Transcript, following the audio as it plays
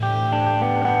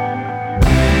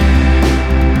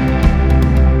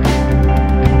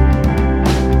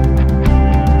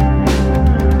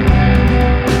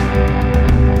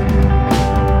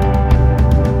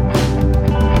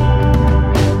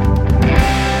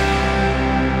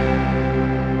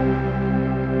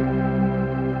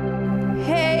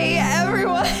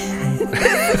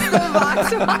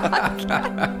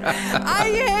I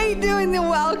hate doing the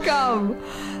welcome.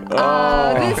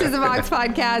 This is the Vox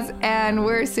Podcast, and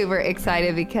we're super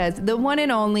excited because the one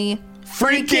and only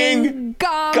freaking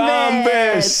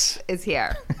Gombis is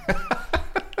here.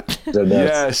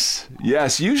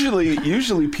 Yes.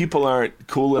 Usually people aren't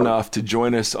cool enough to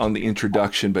join us on the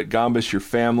introduction, but Gombis, your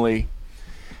family.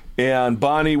 And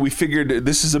Bonnie, we figured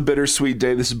this is a bittersweet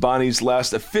day. This is Bonnie's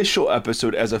last official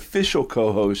episode as official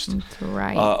co-host. That's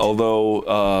right.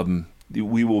 Although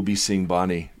we will be seeing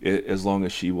Bonnie as long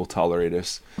as she will tolerate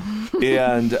us.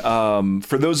 And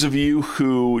for those of you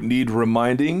who need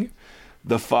reminding,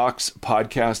 the Vox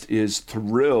Podcast is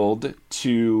thrilled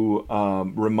to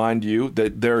remind you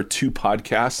that there are two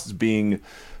podcasts being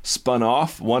spun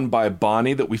off. One by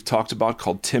Bonnie that we've talked about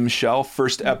called Tim Shell.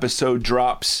 First episode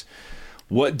drops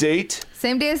what date?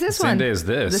 Same day as this one. Same day as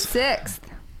this. The 6th.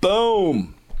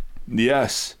 Boom.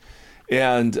 Yes.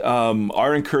 And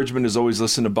our encouragement is always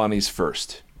listen to Bonnie's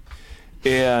first.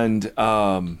 And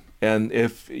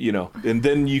if, and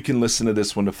then you can listen to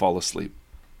this one to fall asleep.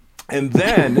 And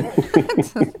then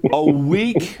a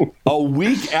week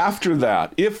after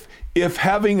that, if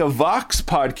having a Vox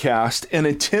podcast and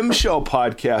a Tim Shell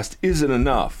podcast isn't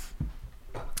enough,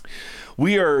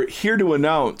 we are here to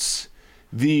announce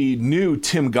the new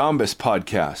Tim Gombis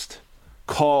podcast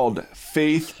called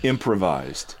Faith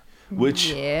Improvised,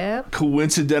 which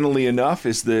coincidentally enough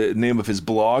is the name of his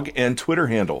blog and Twitter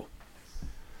handle.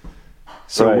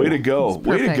 So right. Way to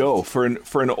go for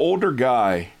an older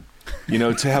guy,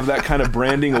 to have that kind of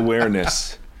branding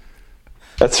awareness.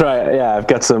 That's right. Yeah, I've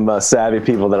got some savvy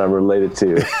people that I'm related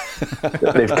to.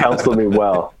 They've counseled me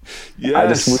well.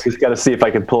 Yes. We just got to see if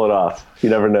I can pull it off. You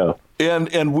never know.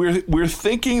 And we're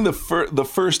thinking the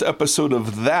first episode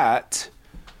of that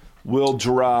will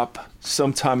drop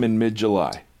sometime in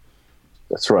mid-July.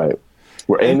 That's right.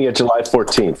 We're aiming at July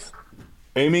 14th.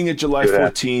 Aiming at July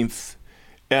 14th,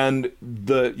 and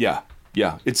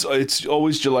it's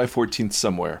always July 14th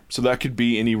somewhere. So that could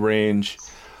be any range.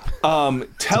 Tell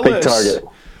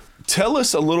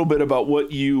us a little bit about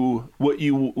what you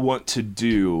want to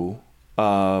do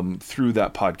through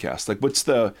that podcast. Like,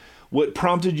 what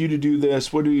prompted you to do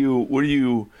this? What are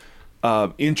you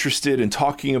interested in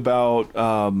talking about?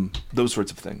 Those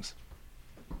sorts of things.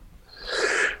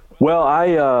 Well,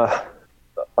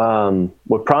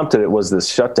 what prompted it was this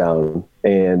shutdown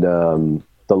and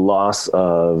the loss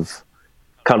of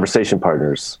conversation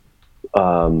partners.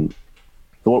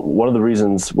 One of the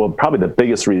reasons, well, probably the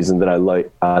biggest reason that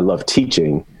I love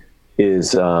teaching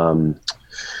is I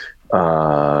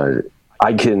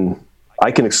can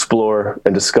explore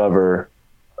and discover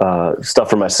stuff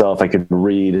for myself. I could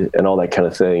read and all that kind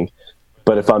of thing.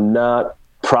 But if I'm not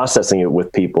processing it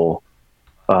with people,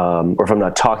 or if I'm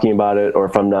not talking about it, or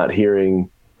if I'm not hearing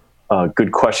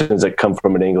good questions that come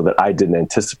from an angle that I didn't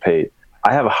anticipate,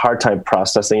 I have a hard time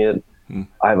processing it.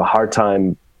 I have a hard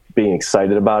time being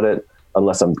excited about it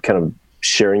unless I'm kind of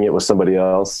sharing it with somebody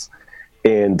else.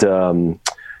 And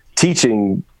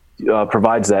teaching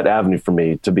provides that avenue for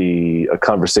me to be a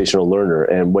conversational learner.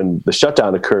 And when the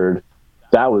shutdown occurred,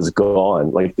 that was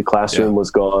gone. Like, the classroom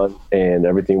was gone and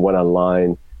everything went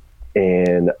online.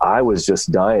 And I was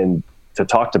just dying to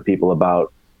talk to people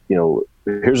about,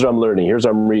 here's what I'm learning, here's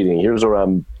what I'm reading, here's what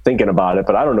I'm thinking about it,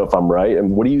 but I don't know if I'm right.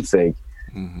 And what do you think?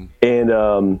 Mm-hmm.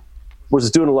 And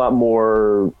was doing a lot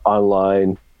more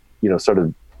online,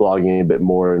 started blogging a bit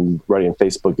more and writing on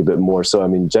Facebook a bit more. So,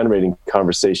 generating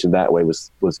conversation that way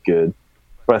was good.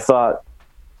 But I thought,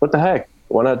 what the heck?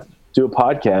 Why not do a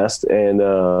podcast? And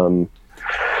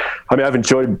I've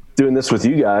enjoyed doing this with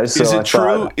you guys. So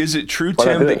Is it true,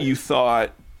 Tim, that you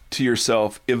thought to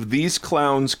yourself, if these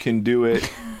clowns can do it,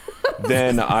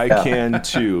 then I can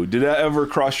too? Did that ever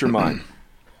cross your mind?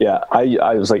 Yeah,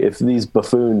 I was like, if these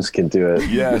buffoons can do it.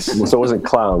 Yes. So it wasn't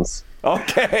clowns.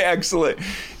 Okay, excellent.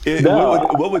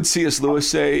 What would C.S. Lewis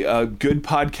say? Good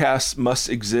podcasts must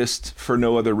exist for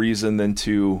no other reason than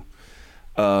to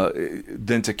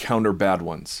counter bad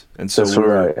ones. And so that's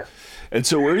right. And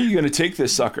so where are you going to take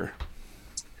this sucker?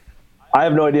 I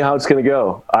have no idea how it's going to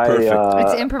go.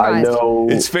 It's improvised. I know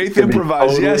it's faith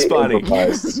improvised. Totally yes, Bonnie.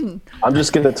 Improvised. I'm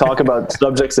just going to talk about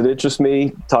subjects that interest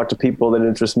me, talk to people that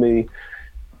interest me,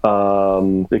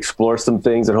 explore some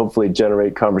things, and hopefully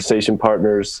generate conversation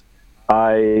partners.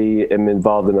 I am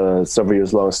involved in a several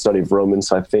years long study of Romans.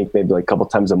 So I think maybe like a couple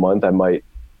times a month, I might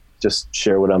just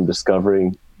share what I'm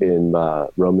discovering in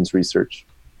Romans research.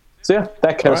 So yeah,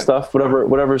 that kind of stuff,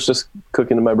 whatever's just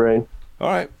cooking in my brain. All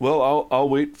right. Well, I'll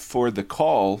wait for the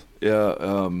call.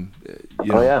 For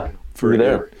you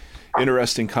there.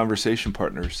 interesting conversation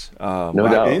partners. No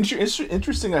doubt.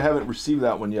 Interesting. I haven't received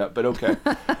that one yet, but okay.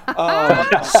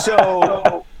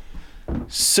 So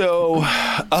It's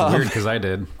weird because I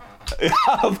did.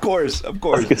 of course. I was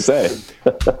gonna say.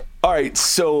 All right,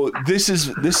 so this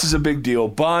is a big deal,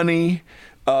 Bonnie.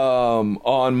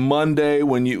 On Monday,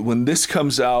 when this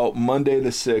comes out, Monday the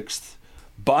 6th,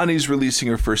 Bonnie's releasing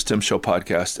her first Tim Show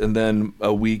podcast, and then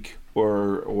a week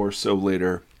or so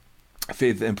later,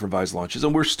 Faith Improvise launches,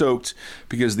 and we're stoked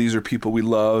because these are people we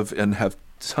love and have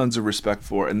tons of respect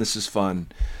for, and this is fun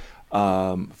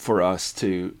for us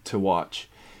to watch.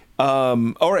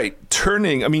 All right,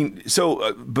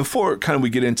 before kind of we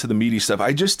get into the meaty stuff,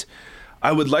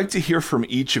 I would like to hear from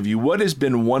each of you. What has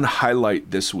been one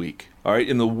highlight this week? All right,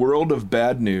 in the world of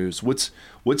bad news, what's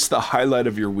the highlight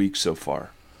of your week so far?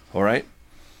 All right,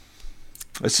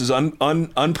 this is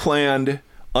unplanned,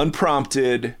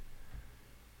 unprompted.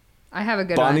 I have a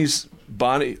good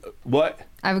Bonnie, what?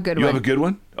 I have a good You one. have a good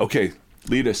one? Okay,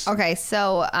 lead us. Okay,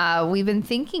 so we've been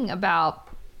thinking about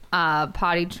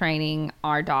potty training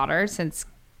our daughter since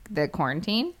the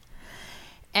quarantine.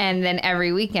 And then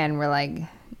every weekend we're like,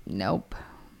 nope.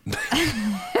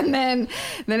 And then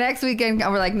the next weekend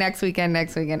we're like, next weekend.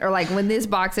 Or like when this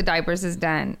box of diapers is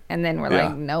done. And then we're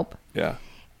like, nope. Yeah.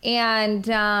 And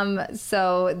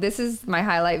so this is my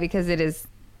highlight because it is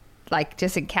like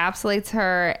just encapsulates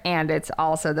her, and it's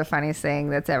also the funniest thing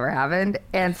that's ever happened.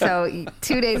 And so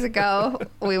 2 days ago,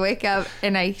 we wake up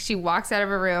and she walks out of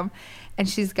her room and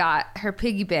she's got her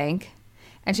piggy bank,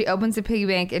 and she opens the piggy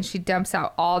bank and she dumps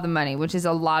out all the money, which is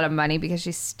a lot of money because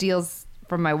she steals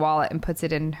from my wallet and puts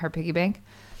it in her piggy bank.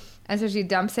 And so she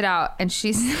dumps it out and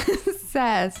she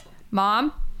says,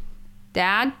 Mom,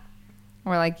 Dad?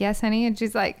 We're like, yes, honey. And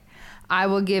she's like, I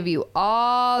will give you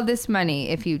all this money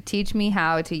if you teach me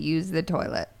how to use the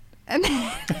toilet. And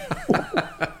then,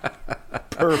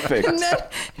 Perfect. and then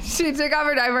she took off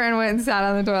her diaper and went and sat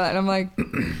on the toilet. And I'm like,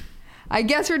 I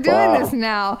guess we're doing this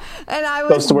now. And I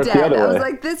was Supposed to work the dead. other I was way.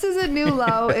 like, this is a new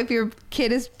low if your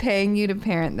kid is paying you to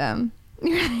parent them.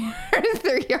 You're a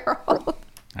 3-year-old.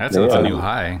 That's a new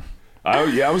high. Oh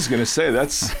yeah, I was gonna say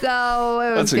that's So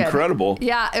it was that's good. incredible.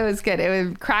 Yeah, it was good.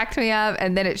 It cracked me up,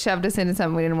 and then it shoved us into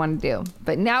something we didn't want to do.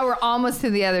 But now we're almost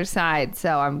to the other side,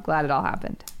 so I'm glad it all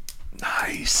happened.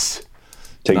 Nice.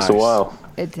 Takes a Nice. while.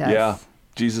 It does. Yeah,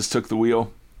 Jesus took the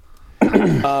wheel.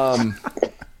 Either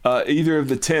of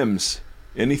the Tims,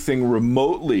 anything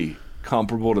remotely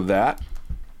comparable to that?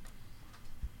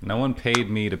 No one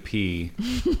paid me to pee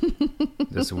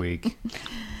this week.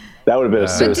 That would have been a But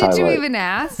serious did you highlight. even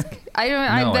ask? I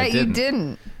No, bet I you didn't.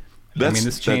 didn't. This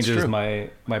That's changes true. my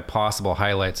possible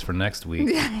highlights for next week.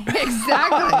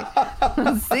 Exactly.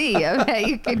 Let's see. I bet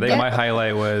you I could think my get.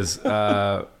 highlight was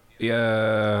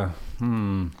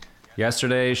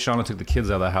yesterday Shauna took the kids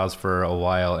out of the house for a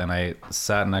while, and I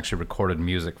sat and actually recorded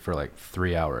music for like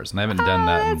 3 hours, and I haven't done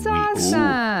that in That's weeks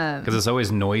awesome. because it's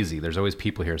always noisy. There's always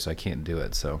people here, so I can't do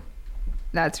it. So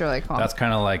That's really cool. that's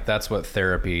kind of like that's what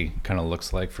therapy kind of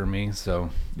looks like for me. So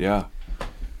Yeah.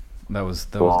 that was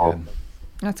Wow. good.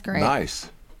 That's great. Nice.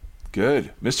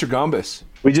 Good. Mr. Gombis.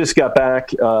 We just got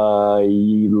back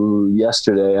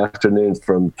yesterday afternoon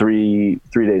from three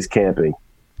days camping,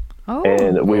 Oh,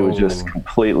 and we were just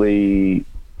totally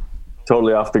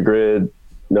off the grid,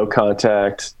 no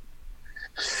contact,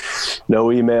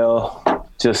 no email,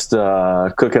 just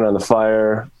cooking on the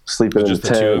fire, sleeping Just in the the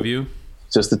tent. two of you.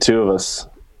 Just the two of us.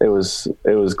 It was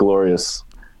glorious.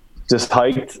 Just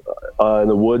hiked in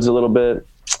the woods a little bit.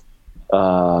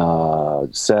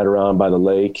 Sat around by the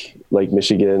Lake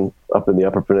Michigan, up in the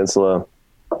Upper Peninsula.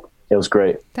 It was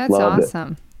great. that's Loved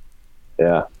awesome. it.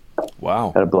 Yeah,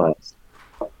 Wow. had a blast.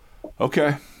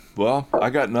 Okay. Well, I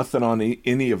got nothing on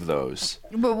any of those.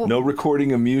 But, No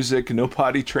recording of music, no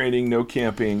potty training, no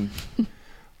camping.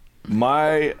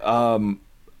 My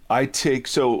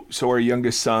so our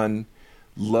youngest son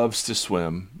loves to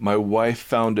swim. My wife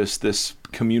found us this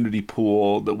community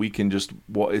pool that we can just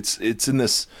it's in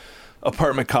this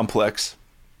apartment complex.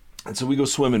 And so we go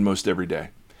swimming most every day.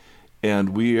 And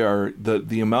we are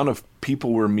the amount of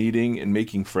people we're meeting and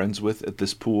making friends with at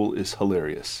this pool is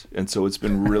hilarious. And so it's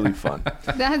been really fun.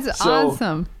 that's So-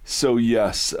 awesome. So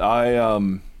yes, I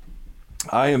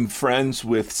am friends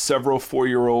with several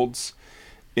 4-year-olds,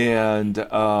 and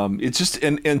it's just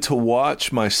and to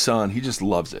watch my son, he just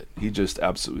loves it. He just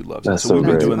absolutely loves That's it. So so we've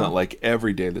been great. doing that like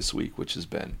every day this week, which has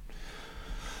been.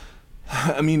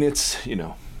 I mean, it's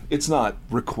it's not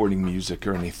recording music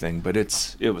or anything, but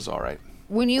it was all right.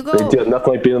 When you go, Big deal.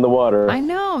 Nothing like being in the water. I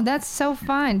know that's so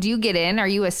fun. Do you get in? Are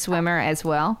you a swimmer as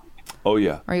well? Oh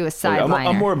yeah. Or are you a Oh, yeah. sideliner?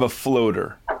 I'm more of a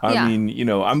floater. Yeah. I mean, you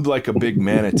know, I'm like a big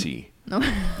manatee.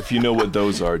 If you know what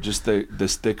those are, just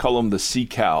they call them the sea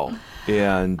cow.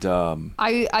 And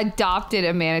I adopted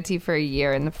a manatee for a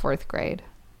year in the 4th grade.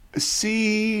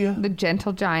 see, The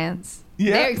gentle giants.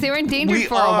 yeah, They were endangered we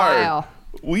for a are. while.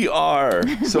 We are.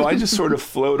 So I just sort of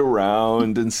float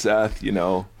around, and Seth, you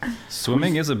know,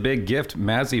 Swimming is a big gift.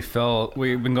 Mazzy fell.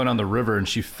 We've been going down the river, and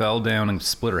she fell down and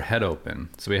split her head open.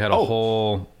 So we had a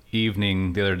whole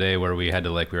evening the other day where we had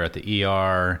to we were at the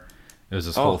ER. It was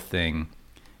this whole thing,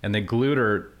 and they glued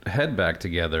her head back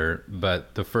together.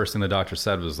 But the first thing the doctor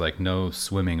said was like, no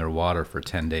swimming or water for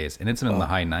 10 days, and it's been in the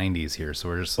high 90s here. So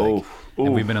we're just like,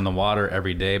 and we've been in the water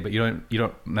every day, but you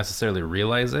don't necessarily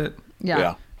realize it.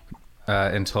 Yeah.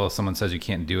 Until someone says you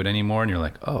can't do it anymore, and you're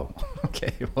like, oh,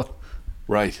 okay, well,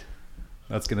 right.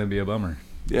 that's gonna be a bummer.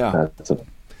 Yeah.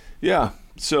 Yeah.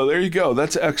 So there you go.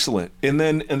 That's excellent. And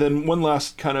then one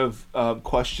last kind of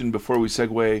question before we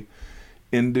segue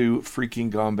into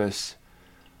Freaking Gombis.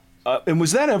 And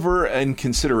was that ever in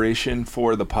consideration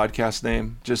for the podcast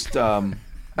name? Just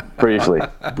Briefly.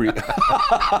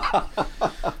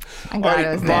 I'm glad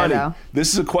it was there, Bonnie, though.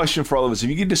 this is a question for all of us. If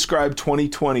you could describe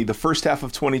 2020, the first half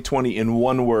of 2020 in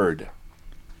one word,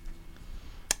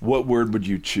 what word would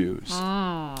you choose?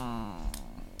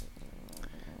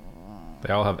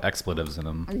 They all have expletives in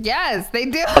them. Yes, they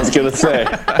do. I was going to say.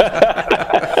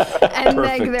 And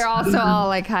like, Perfect. they're also all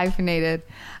like hyphenated.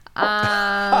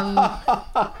 I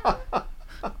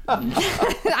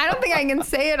don't think I can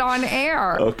say it on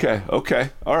air. Okay.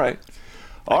 All right.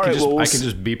 I Well, can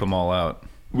just beep them all out.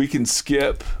 we can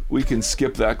skip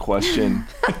that question.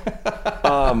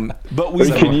 But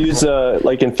We we could use,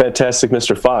 like in Fantastic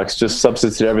Mr. Fox, just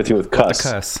substitute everything with cuss.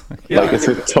 Cuss. Like it's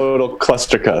a total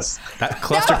cluster cuss. That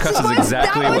cluster cuss is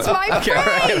exactly that was what. my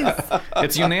phrase.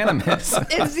 It's unanimous.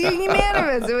 It's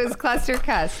unanimous. It was cluster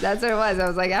cuss. That's what it was. I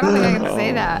was like, I don't think I can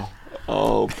say that.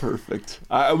 Oh, perfect.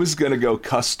 I was gonna go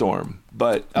cuss storm,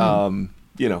 but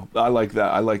you know, I like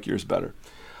that. I like yours better.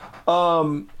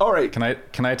 All right.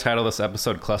 Can I title this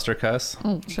episode Cluster Cuss?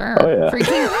 Sure. Oh, yeah.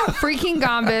 Freaking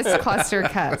Gombis cluster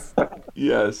cuss.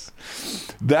 Yes.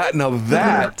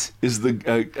 That is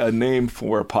a name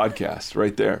for a podcast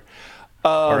right there.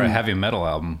 Or a heavy metal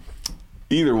album?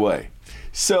 Either way.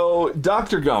 So,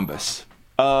 Dr. Gombis,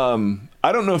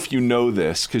 I don't know if you know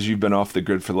this because you've been off the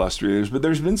grid for the last 3 years, but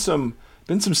there's been some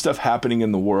stuff happening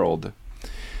in the world,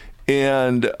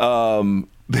 and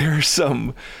there's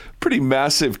some pretty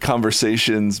massive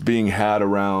conversations being had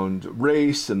around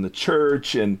race and the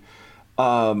church, and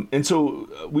so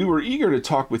we were eager to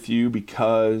talk with you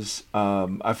because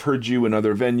I've heard you in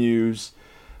other venues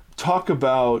talk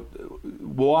about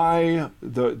why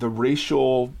the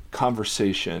racial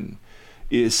conversation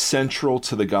is central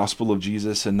to the gospel of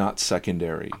Jesus and not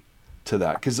secondary to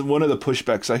that. Because one of the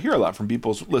pushbacks I hear a lot from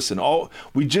people is, listen,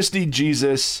 we just need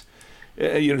Jesus.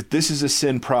 This is a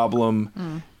sin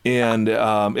problem, and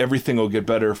everything will get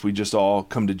better if we just all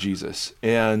come to Jesus.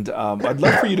 And I'd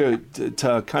love for you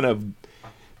to kind of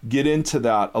get into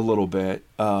that a little bit.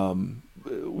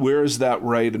 Where is that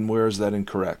right and where is that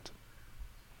incorrect?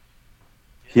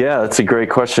 Yeah, that's a great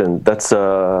question. That's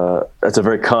a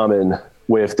very common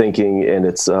way of thinking, and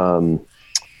it's what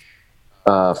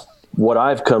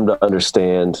I've come to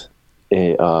understand.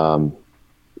 And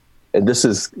this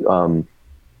is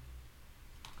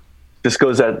this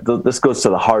goes to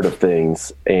the heart of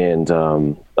things, and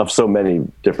of so many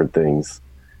different things.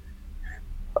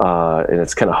 And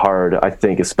it's kind of hard, I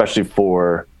think, especially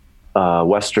for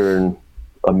Western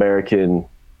American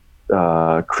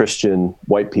Christian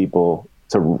white people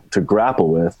to grapple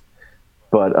with.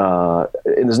 But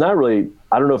and there's not really,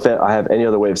 I don't know if I have any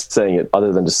other way of saying it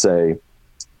other than to say,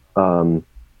 in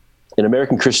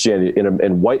American Christianity,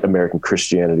 in white American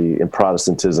Christianity, in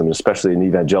Protestantism, especially in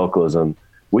evangelicalism,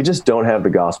 we just don't have the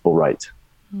gospel right.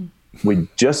 We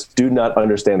just do not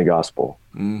understand the gospel.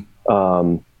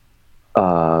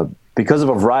 Because of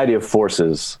a variety of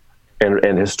forces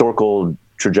and historical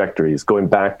trajectories, going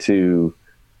back to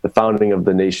the founding of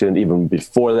the nation, even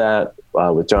before that,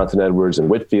 with Jonathan Edwards and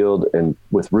Whitefield, and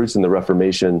with roots in the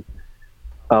Reformation,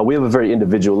 we have a very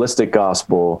individualistic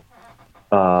gospel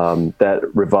that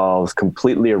revolves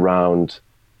completely around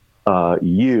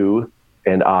you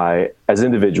and I, as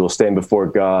individuals, stand before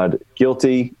God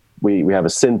guilty. We have a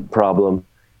sin problem,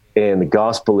 and the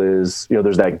gospel is,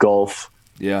 there's that gulf.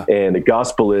 Yeah. And the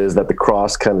gospel is that the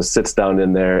cross kind of sits down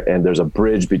in there, and there's a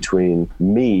bridge between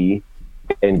me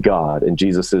and God, and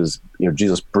Jesus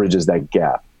bridges that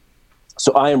gap.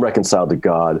 So I am reconciled to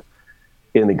God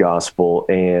in the gospel,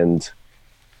 and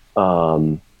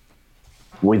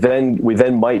we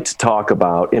then might talk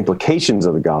about implications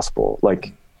of the gospel,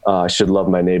 like I should love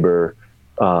my neighbor,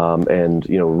 and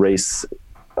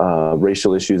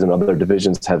racial issues and other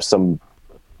divisions have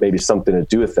maybe something to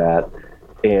do with that.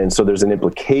 And so there's an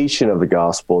implication of the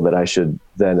gospel that I should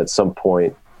then at some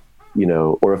point,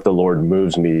 or if the Lord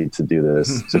moves me to do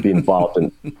this, to be involved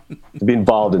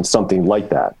in something like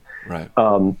that. Right.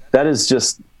 That's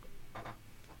just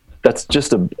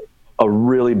a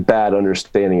really bad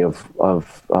understanding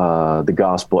of the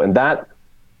gospel. And that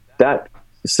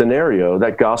scenario,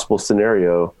 that gospel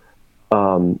scenario,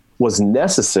 was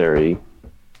necessary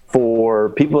for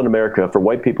people in America, for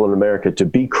white people in America, to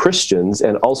be Christians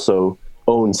and also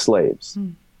own slaves.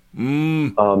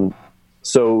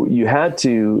 So you had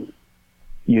to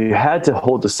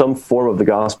hold to some form of the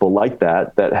gospel like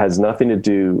that has nothing to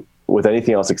do with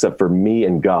anything else except for me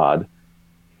and God.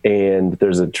 And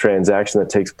there's a transaction that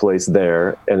takes place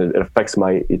there, and it affects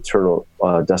my eternal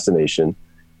destination.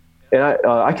 And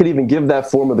I could even give that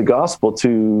form of the gospel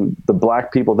to the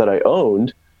black people that I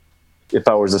owned if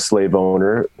I was a slave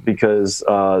owner, because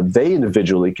they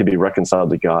individually could be reconciled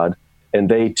to God, and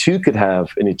they too could have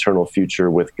an eternal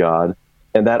future with God.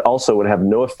 And that also would have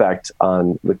no effect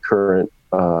on the current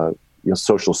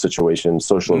social situation,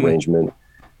 social arrangement.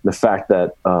 The fact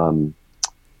that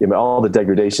all the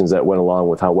degradations that went along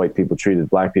with how white people treated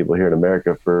black people here in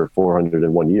America for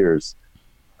 401 years,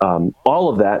 all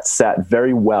of that sat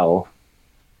very well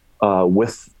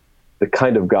with the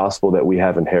kind of gospel that we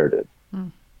have inherited.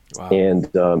 Wow. And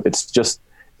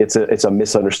it's a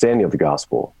misunderstanding of the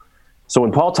gospel. So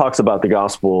when Paul talks about the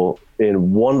gospel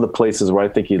in one of the places where I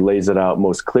think he lays it out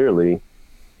most clearly,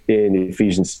 in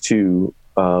Ephesians 2,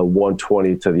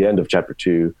 1:20 to the end of chapter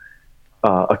 2,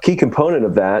 a key component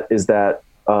of that is that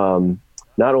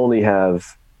not only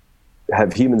have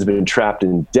humans been trapped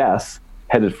in death,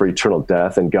 headed for eternal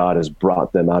death, and God has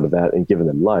brought them out of that and given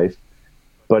them life,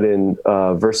 but in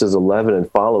verses 11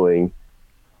 and following,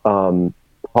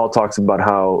 Paul talks about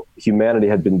how humanity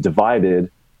had been divided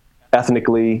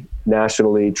ethnically,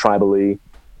 nationally, tribally,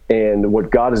 and what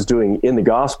God is doing in the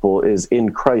gospel is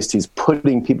in Christ, he's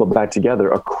putting people back together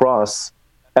across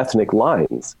ethnic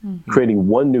lines, creating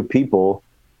one new people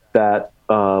that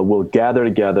will gather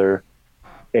together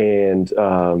and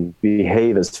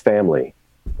behave as family,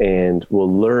 and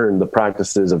will learn the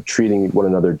practices of treating one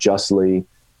another justly,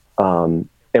 and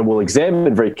will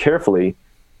examine very carefully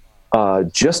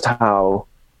just how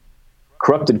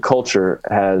corrupted culture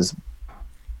has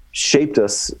shaped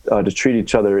us to treat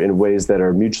each other in ways that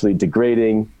are mutually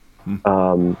degrading,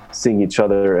 seeing each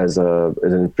other as an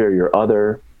inferior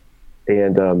other.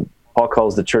 And Paul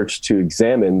calls the church to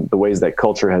examine the ways that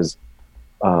culture has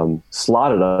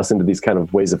slotted us into these kind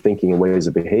of ways of thinking and ways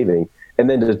of behaving, and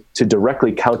then to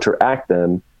directly counteract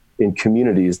them in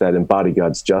communities that embody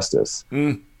God's justice.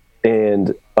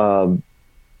 And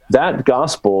that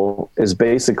gospel is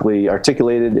basically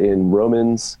articulated in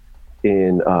Romans,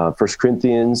 in 1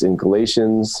 Corinthians, in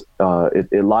Galatians.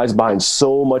 It lies behind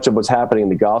so much of what's happening in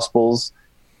the Gospels.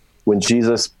 When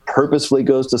Jesus purposefully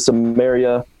goes to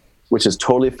Samaria, which is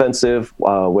totally offensive,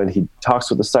 when he talks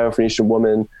with the Syrophoenician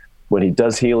woman, when he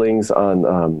does healings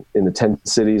in the 10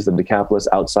 cities, the Decapolis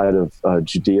outside of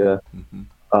Judea,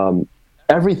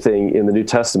 everything in the New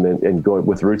Testament, and going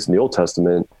with roots in the Old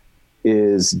Testament,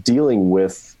 is dealing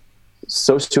with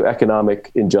socioeconomic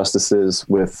injustices,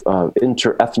 with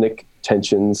inter-ethnic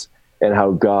tensions, and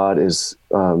how God is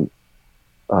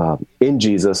in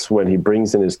Jesus, when he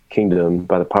brings in his kingdom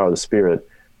by the power of the Spirit,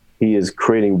 he is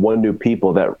creating one new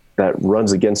people that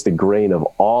runs against the grain of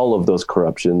all of those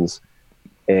corruptions,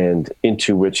 and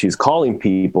into which he's calling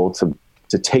people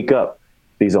to take up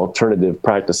these alternative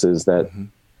practices that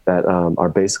are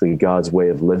basically God's way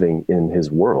of living in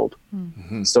his world.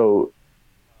 So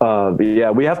we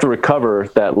have to recover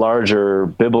that larger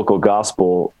biblical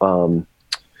gospel.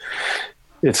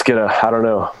 It's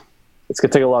gonna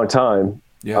take a long time.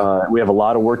 We have a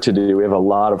lot of work to do. We have a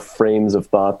lot of frames of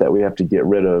thought that we have to get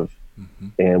rid of.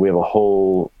 And we have a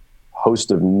whole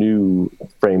host of new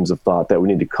frames of thought that we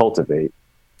need to cultivate.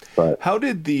 But how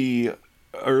did the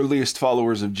earliest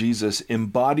followers of Jesus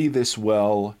embody this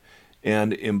well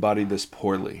and embody this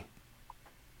poorly?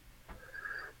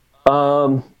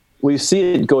 We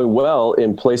see it going well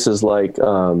in places like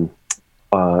in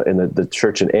the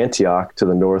church in Antioch to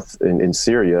the north in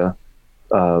Syria,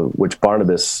 which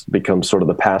Barnabas becomes sort of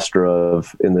the pastor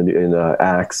of in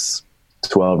Acts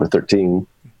 12 or 13,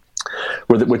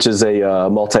 which is a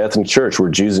multi-ethnic church where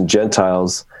Jews and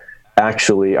Gentiles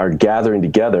actually are gathering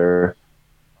together,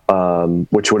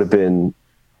 which would have been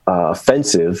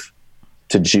offensive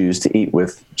to Jews to eat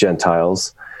with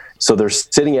Gentiles. So they're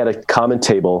sitting at a common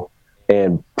table,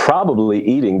 and probably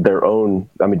eating their own.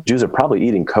 I mean, Jews are probably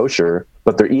eating kosher,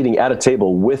 but they're eating at a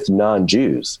table with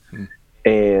non-Jews.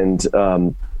 And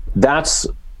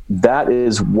that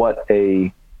is what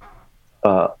a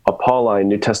Pauline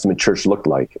New Testament church looked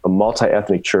like, a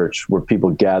multi-ethnic church where people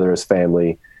gather as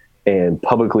family and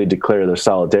publicly declare their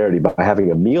solidarity by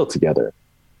having a meal together.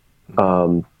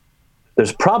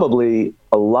 There's probably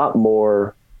a lot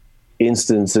more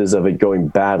instances of it going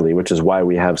badly, which is why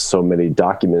we have so many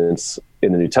documents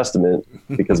in the New Testament,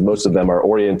 because most of them are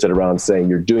oriented around saying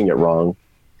you're doing it wrong.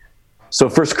 So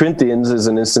 1 Corinthians is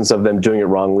an instance of them doing it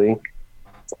wrongly.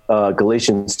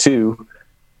 Galatians 2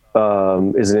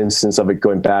 is an instance of it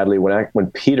going badly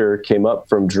when Peter came up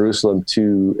from Jerusalem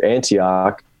to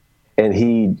Antioch, and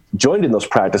he joined in those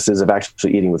practices of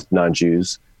actually eating with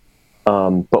non-Jews.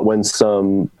 But when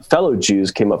some fellow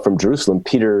Jews came up from Jerusalem,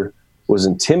 Peter was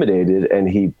intimidated and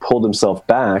he pulled himself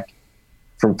back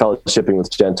from fellowshipping with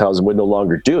Gentiles and would no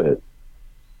longer do it,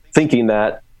 thinking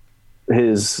that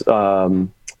his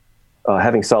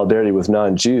having solidarity with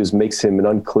non-Jews makes him an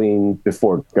unclean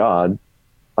before God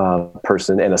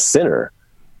person and a sinner.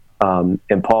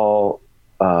 And Paul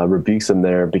rebukes him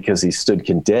there because he stood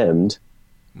condemned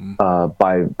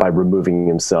by removing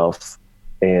himself.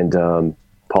 And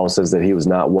Paul says that he was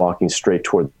not walking straight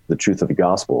toward the truth of the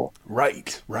gospel.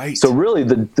 Right. So really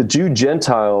the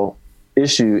Jew-Gentile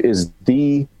issue is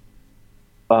it's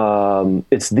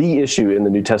the issue in the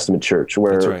New Testament church,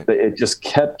 where it just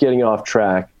kept getting off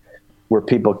track, where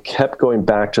people kept going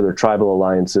back to their tribal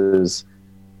alliances,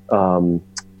 and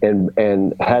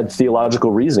had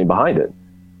theological reasoning behind it.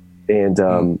 And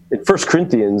in 1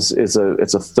 Corinthians it's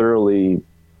a thoroughly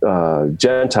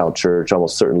Gentile church,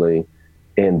 almost certainly,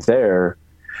 and there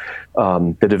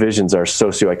the divisions are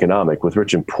socioeconomic, with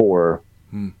rich and poor,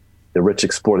 the rich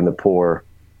exploiting the poor,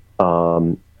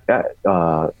 and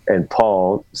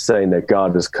Paul saying that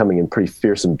God is coming in pretty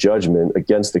fearsome judgment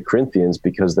against the Corinthians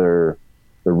because the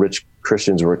rich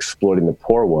Christians were exploiting the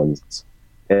poor ones.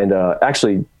 And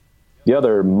actually, the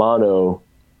other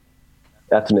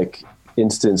mono-ethnic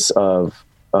instance of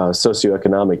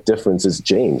socioeconomic difference is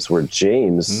James, where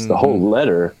James, the whole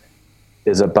letter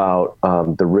is about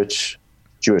the rich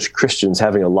Jewish Christians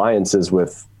having alliances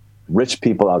with rich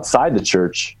people outside the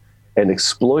church and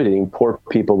exploiting poor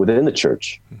people within the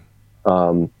church.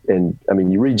 And I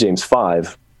mean, you read James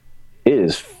 5, it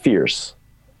is fierce,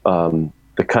 the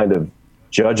kind of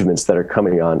judgments that are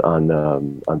coming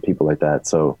on people like that.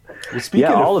 So,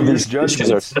 all of these issues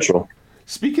are central.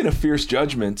 Speaking of fierce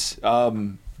judgments,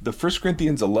 the 1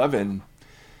 Corinthians 11,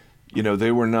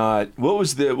 they were not. What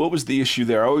was the issue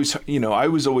there? I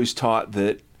was always taught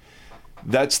that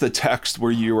that's the text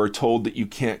where you are told that you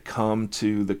can't come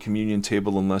to the communion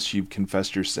table unless you've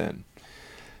confessed your sin.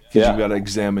 Because you've got to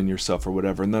examine yourself or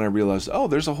whatever. And then I realized,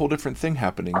 there's a whole different thing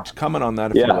happening. Just comment on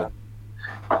that if you would.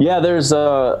 Yeah, there's.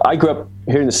 I grew up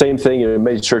hearing the same thing in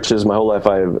many churches. My whole life,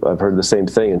 I've heard the same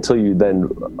thing until you then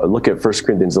look at 1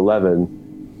 Corinthians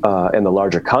 11 and the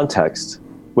larger context,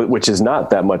 which is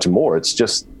not that much more. It's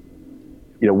just,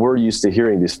 we're used to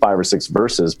hearing these 5 or 6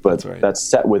 verses, but that's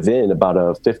set within about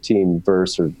a 15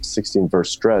 verse or 16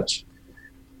 verse stretch,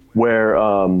 where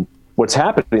what's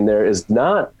happening there is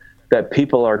not that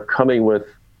people are coming with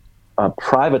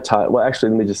privatized. Well,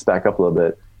 actually, let me just back up a little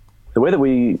bit. The way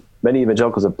that many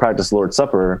evangelicals have practiced Lord's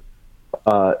Supper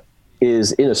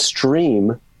is in a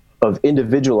stream of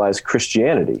individualized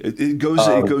Christianity. It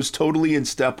goes totally in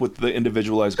step with the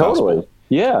individualized gospel. Totally,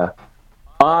 yeah.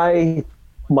 I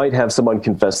might have some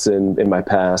unconfessed sin in my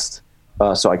past,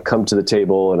 so I come to the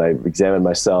table and I examine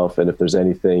myself, and if there's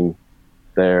anything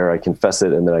there, I confess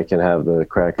it, and then I can have the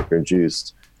cracker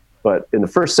juice. But in the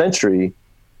first century,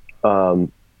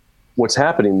 what's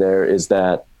happening there is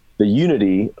that the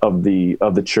unity of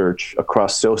the church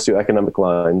across socioeconomic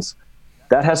lines,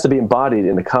 that has to be embodied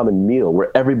in a common meal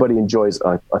where everybody enjoys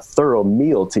a thorough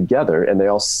meal together and they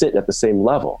all sit at the same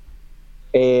level.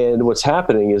 And what's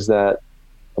happening is that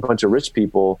a bunch of rich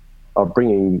people are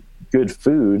bringing good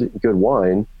food, good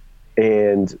wine,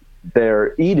 and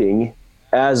they're eating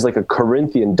as like a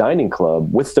Corinthian dining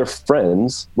club with their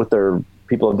friends, with their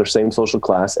people of their same social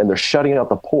class, and they're shutting out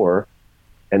the poor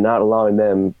and not allowing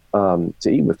them to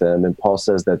eat with them. And Paul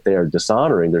says that they are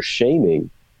dishonoring, they're shaming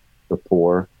the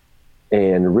poor.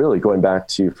 And really, going back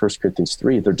to 1 Corinthians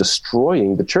 3, they're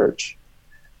destroying the church.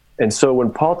 And so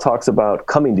when Paul talks about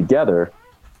coming together,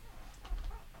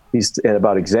 and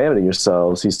about examining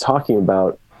yourselves, he's talking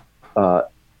about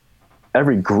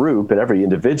every group and every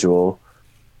individual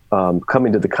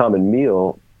coming to the common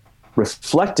meal,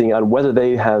 reflecting on whether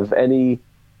they have any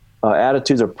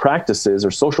attitudes or practices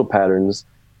or social patterns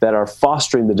that are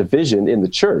fostering the division in the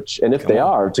church. And if they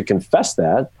are, to confess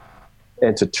that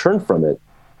and to turn from it.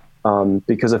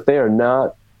 Because if they are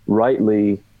not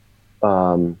rightly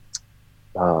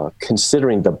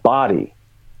considering the body,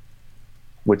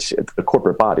 which the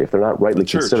corporate body, if they're not rightly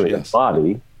considering the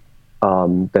body,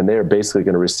 then they are basically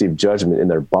going to receive judgment in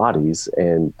their bodies.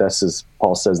 And this is,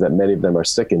 Paul says that many of them are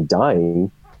sick and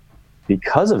dying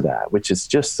because of that, which is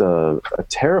just a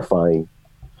terrifying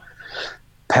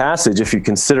passage. If you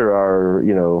consider our,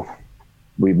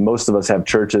 most of us have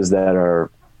churches that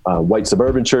are white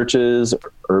suburban churches,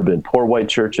 urban poor white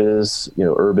churches,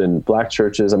 urban black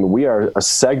churches. I mean, we are a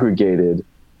segregated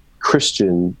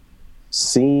Christian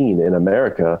scene in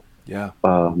America,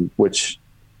 which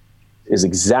is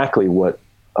exactly what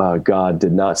God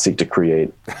did not seek to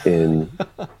create in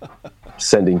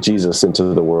sending Jesus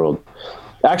into the world.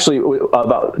 Actually,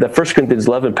 about the 1 Corinthians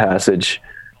 11 passage,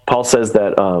 Paul says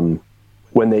that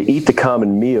when they eat the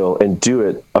common meal and do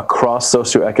it across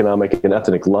socioeconomic and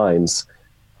ethnic lines,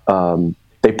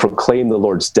 they proclaim the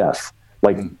Lord's death.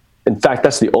 Like, in fact,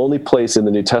 that's the only place in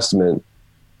the New Testament.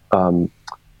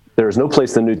 There is no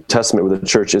place in the New Testament where the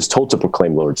church is told to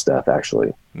proclaim Lord's death,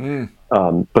 actually.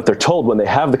 But they're told when they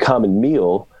have the common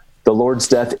meal, the Lord's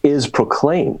death is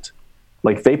proclaimed.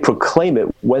 Like, they proclaim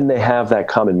it when they have that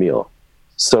common meal.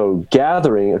 So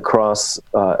gathering across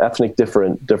ethnic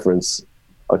difference,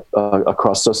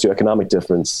 across socioeconomic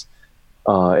difference,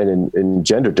 and in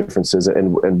gender differences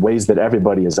and ways that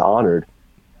everybody is honored,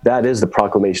 that is the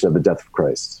proclamation of the death of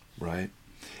Christ. Right.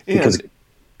 Because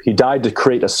he died to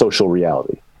create a social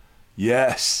reality.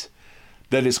 Yes.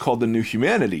 That is called the new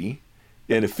humanity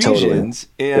in Ephesians,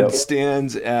 and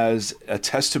stands as a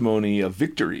testimony of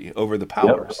victory over the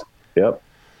powers. Yep.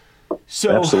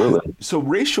 So, absolutely. So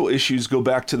racial issues go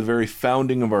back to the very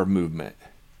founding of our movement.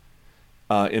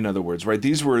 In other words, right?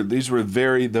 These were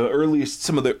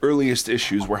some of the earliest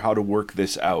issues were how to work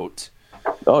this out.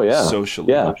 Oh yeah,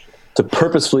 socially. Yeah, to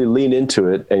purposefully lean into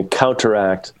it and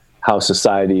counteract how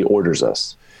society orders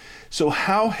us. So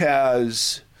how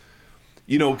has,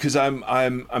 because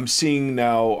I'm seeing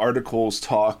now articles,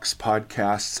 talks,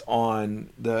 podcasts on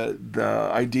the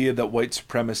idea that white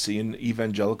supremacy and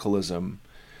evangelicalism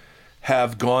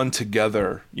have gone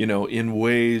together, in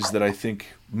ways that I think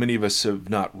many of us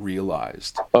have not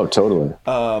realized. Oh, totally.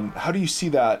 How do you see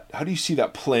that? How do you see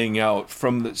that playing out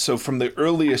from the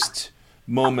earliest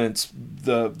moments?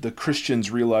 The Christians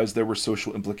realized there were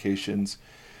social implications.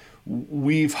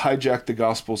 We've hijacked the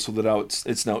gospel so that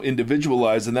it's now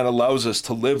individualized, and that allows us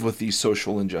to live with these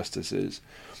social injustices.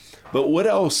 But what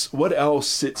else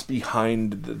sits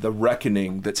behind the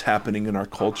reckoning that's happening in our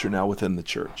culture now within the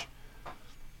church?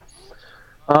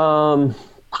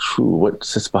 What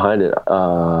sits behind it?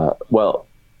 Well,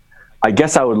 I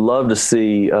guess I would love to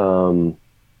see.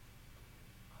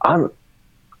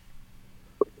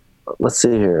 Let's see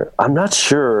here. I'm not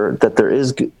sure that there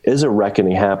is a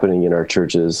reckoning happening in our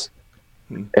churches,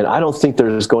 and I don't think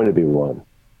there's going to be one.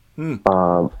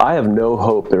 I have no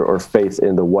hope or faith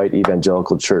in the white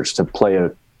evangelical church to play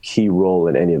a key role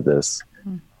in any of this.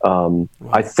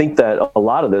 I think that a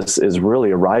lot of this is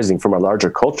really arising from our larger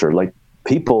culture. Like,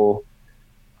 people,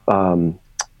 white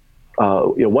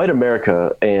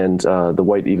America and the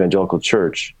white evangelical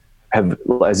church have,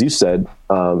 as you said,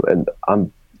 and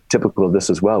I'm typical of this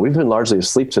as well, we've been largely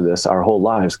asleep to this our whole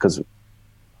lives because,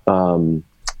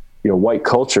 white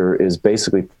culture is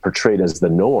basically portrayed as the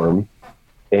norm,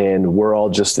 and we're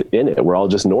all just in it. We're all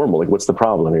just normal. Like, what's the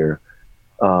problem here?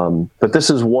 But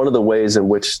this is one of the ways in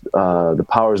which the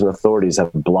powers and authorities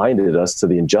have blinded us to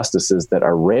the injustices that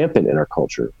are rampant in our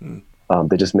culture.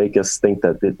 They just make us think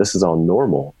that this is all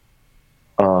normal.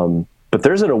 But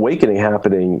there's an awakening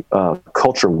happening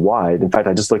culture-wide. In fact,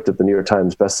 I just looked at the New York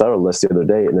Times bestseller list the other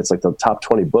day, and it's like the top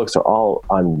 20 books are all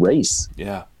on race,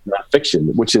 not fiction,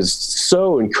 which is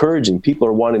so encouraging. People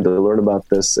are wanting to learn about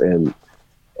this and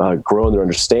grow in their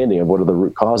understanding of what are the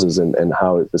root causes and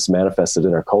how this manifested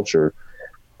in our culture.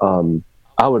 I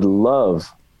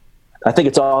think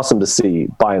it's awesome to see,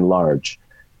 by and large.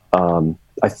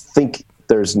 I think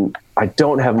I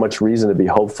don't have much reason to be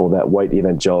hopeful that white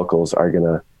evangelicals are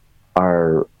gonna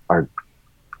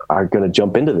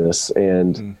jump into this,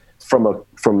 and from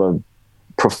a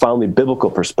profoundly biblical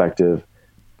perspective,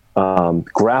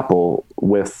 grapple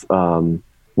with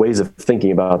ways of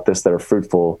thinking about this that are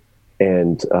fruitful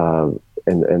and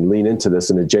lean into this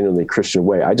in a genuinely Christian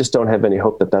way. I just don't have any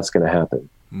hope that that's going to happen.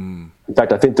 In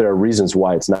fact, I think there are reasons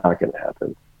why it's not going to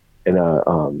happen,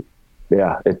 and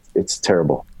it's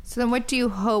terrible. So then what do you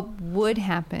hope would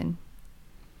happen?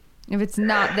 If it's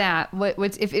not that,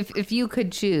 what's if you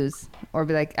could choose or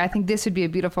be like, I think this would be a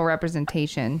beautiful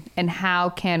representation, and how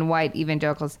can white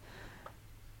evangelicals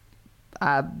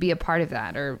be a part of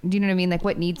that? Or do you know what I mean? Like,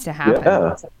 what needs to happen?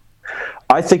 Yeah.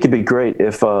 I think it'd be great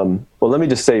if, well, let me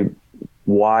just say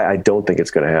why I don't think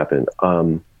it's going to happen.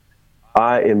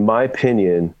 In my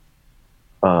opinion,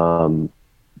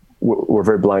 we're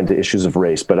very blind to issues of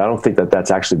race, but I don't think that that's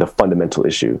actually the fundamental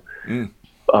issue.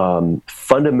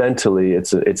 Fundamentally,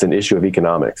 it's an issue of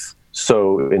economics.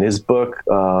 So in his book,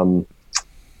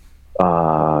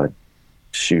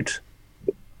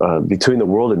 Between the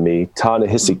World and Me,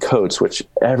 Ta-Nehisi Coates, which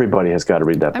everybody has got to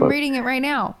read that book. I'm reading it right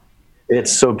now.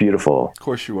 It's so beautiful. Of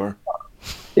course you are.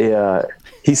 Yeah.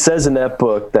 He says in that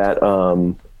book that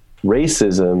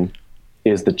racism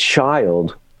is the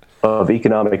child of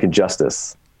economic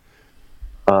injustice.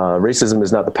 Racism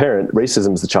is not the parent.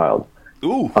 Racism is the child.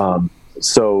 Ooh.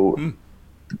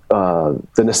 The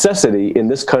necessity in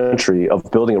this country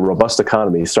of building a robust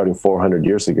economy starting 400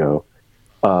 years ago,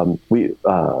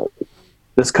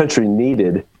 this country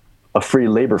needed a free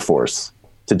labor force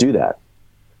to do that.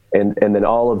 And then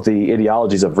all of the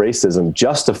ideologies of racism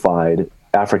justified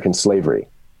African slavery.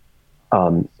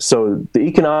 So the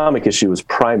economic issue was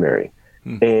primary.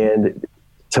 And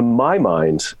to my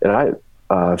mind, and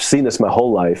I've seen this my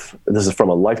whole life, this is from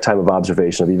a lifetime of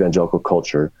observation of evangelical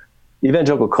culture.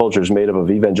 Evangelical culture is made up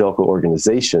of evangelical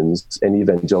organizations and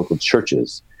evangelical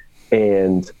churches.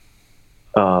 And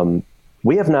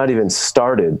we have not even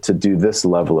started to do this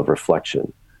level of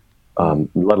reflection,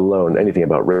 let alone anything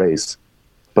about race.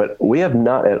 But we have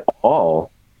not at all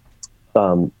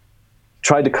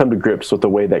tried to come to grips with the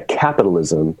way that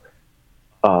capitalism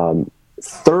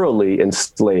thoroughly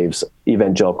enslaves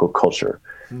evangelical culture.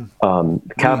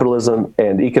 Capitalism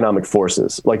and economic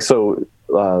forces. Let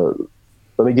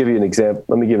me give you an example.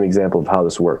 Let me give an example of how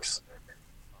this works.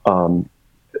 And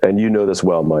you know this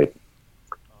well, Mike.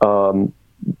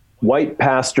 White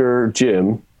pastor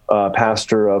Jim,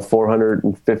 pastor of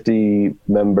 450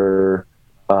 member,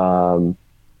 Joey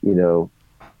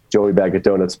Bag of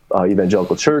Donuts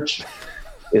evangelical church,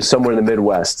 is somewhere in the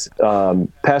Midwest.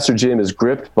 Pastor Jim is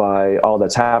gripped by all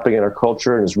that's happening in our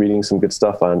culture and is reading some good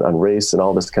stuff on race and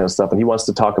all this kind of stuff, and he wants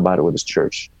to talk about it with his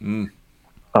church.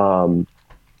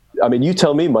 I mean, you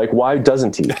tell me, Mike, why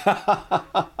doesn't he?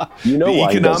 You know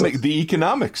why he doesn't. The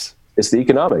economics. It's the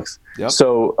economics. Yep.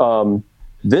 So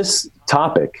this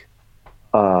topic,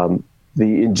 the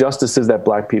injustices that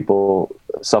Black people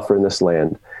suffer in this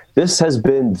land, this has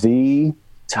been the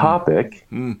topic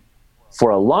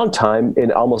for a long time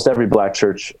in almost every Black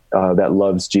church that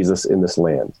loves Jesus in this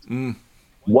land.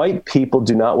 White people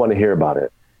do not want to hear about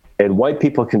it. And white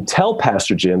people can tell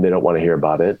Pastor Jim they don't want to hear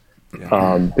about it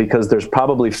because there's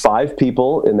probably 5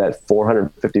 people in that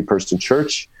 450 person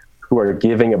church who are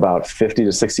giving about 50 to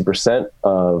 60%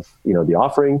 of the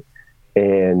offering.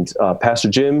 And Pastor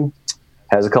Jim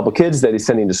has a couple kids that he's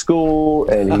sending to school,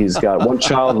 and he's got one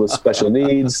child with special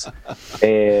needs,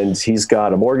 and he's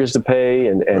got a mortgage to pay,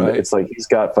 and right. It's like he's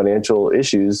got financial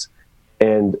issues.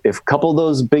 And if a couple of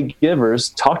those big givers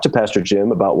talk to Pastor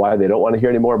Jim about why they don't want to hear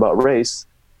any more about race,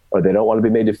 or they don't want to be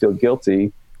made to feel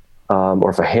guilty, or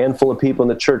if a handful of people in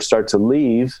the church start to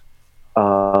leave,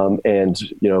 and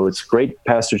it's great,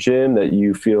 Pastor Jim, that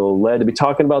you feel led to be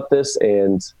talking about this,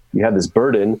 and you have this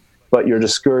burden, but you're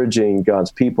discouraging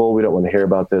God's people. We don't want to hear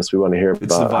about this. We want to hear about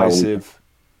it's divisive.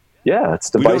 It's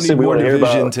divisive. We don't need more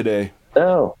division about today.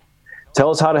 No. Tell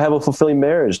us how to have a fulfilling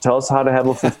marriage. Tell us how to have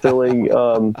a fulfilling,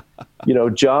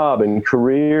 job and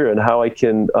career, and how I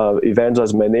can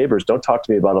evangelize my neighbors. Don't talk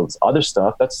to me about all this other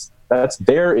stuff. That's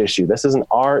their issue. This isn't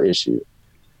our issue.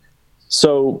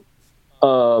 So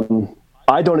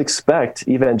I don't expect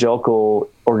evangelical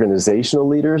organizational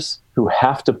leaders who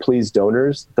have to please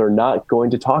donors. They're not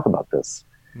going to talk about this.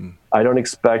 I don't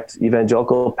expect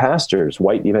evangelical pastors,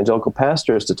 white evangelical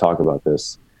pastors, to talk about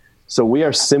this. So we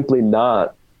are simply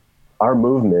not, our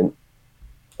movement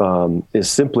is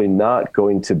simply not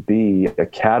going to be a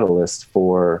catalyst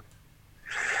for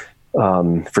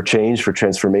change, for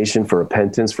transformation, for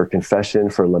repentance, for confession,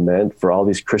 for lament, for all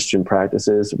these Christian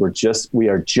practices. We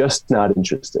are just not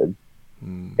interested.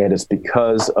 And it's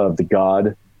because of the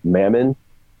God Mammon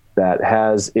that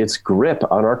has its grip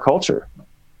on our culture.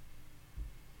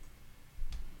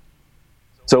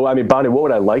 So, I mean, Bonnie, what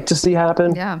would I like to see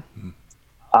happen? Yeah.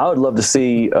 I would love to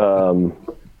see,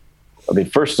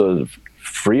 first to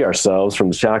free ourselves from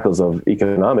the shackles of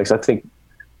economics. I think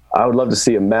I would love to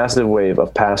see a massive wave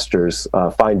of pastors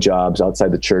find jobs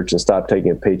outside the church and stop taking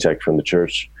a paycheck from the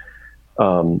church,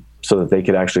 so that they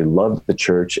could actually love the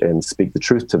church and speak the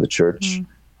truth to the church.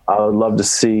 I would love to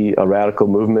see a radical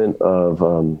movement of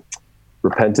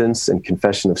repentance and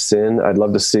confession of sin. I'd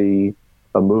love to see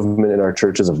a movement in our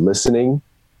churches of listening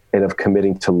and of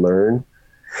committing to learn,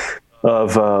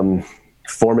 of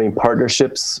forming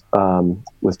partnerships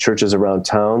with churches around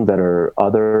town that are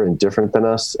other and different than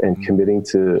us, and committing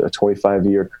to a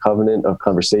 25-year covenant of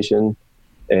conversation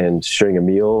and sharing a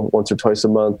meal once or twice a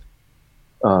month.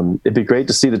 It'd be great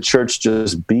to see the church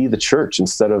just be the church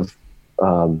instead of,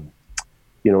 an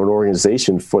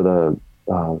organization for the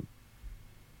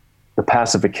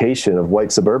pacification of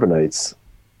white suburbanites.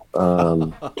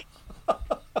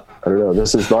 I don't know.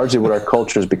 This is largely what our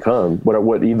culture has become, what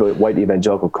white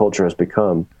evangelical culture has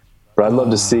become. But I'd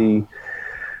love to see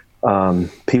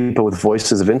people with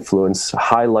voices of influence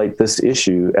highlight this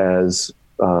issue as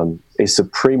a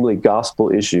supremely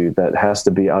gospel issue that has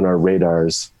to be on our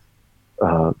radars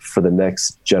for the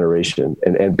next generation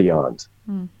and beyond.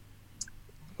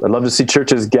 I'd love to see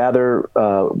churches gather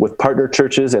with partner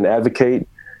churches and advocate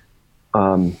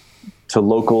to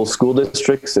local school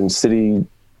districts and city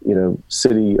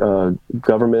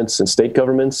governments and state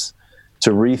governments to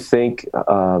rethink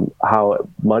how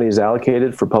money is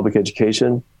allocated for public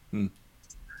education.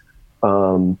 These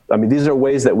are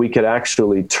ways that we could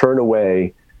actually turn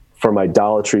away from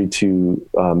idolatry to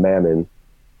mammon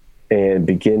and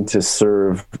begin to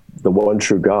serve the one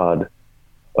true God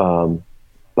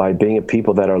by being a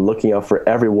people that are looking out for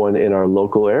everyone in our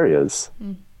local areas.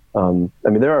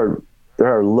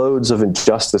 There are loads of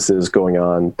injustices going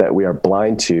on that we are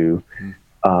blind to,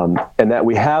 and that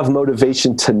we have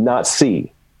motivation to not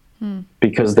see,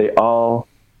 because they all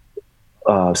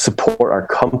support our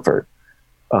comfort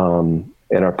and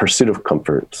our pursuit of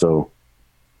comfort. So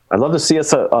I'd love to see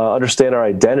us understand our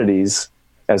identities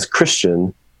as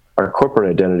Christian, our corporate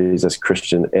identities as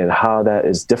Christian, and how that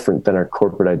is different than our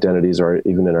corporate identities or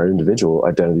even in our individual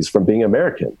identities from being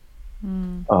American.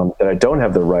 That I don't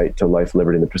have the right to life,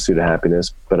 liberty, and the pursuit of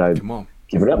happiness, but I've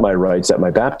given up my rights at my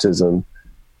baptism,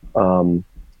 and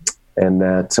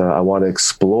that I want to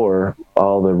explore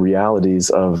all the realities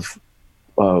of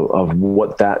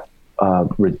what that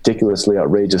ridiculously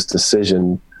outrageous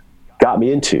decision got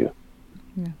me into.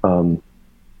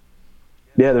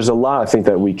 There's a lot I think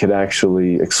that we could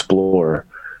actually explore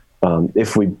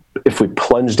if we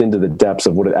plunged into the depths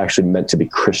of what it actually meant to be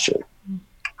Christian.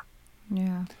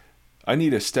 Yeah. I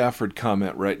need a Stafford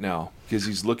comment right now because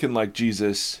he's looking like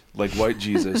Jesus, like white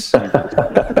Jesus.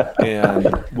 And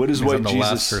what is white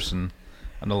Jesus?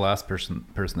 I'm the last person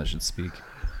that should speak.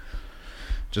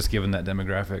 Just given that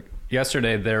demographic.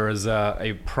 Yesterday there was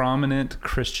a prominent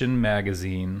Christian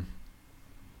magazine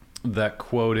that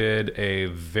quoted a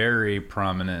very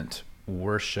prominent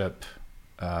worship.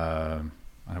 I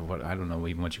don't know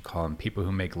even what you call them. People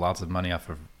who make lots of money off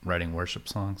of writing worship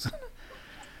songs.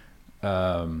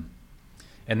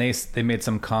 And they made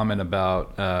some comment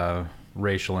about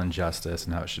racial injustice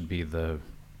and how it should be how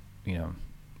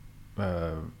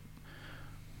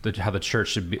the church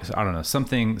should be. I don't know,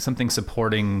 something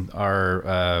supporting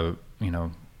our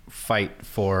fight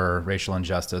for racial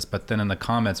injustice. But then in the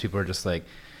comments, people are just like,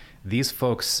 these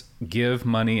folks give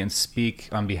money and speak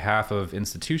on behalf of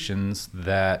institutions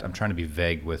that, I'm trying to be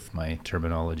vague with my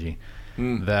terminology,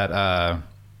 that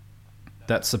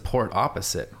support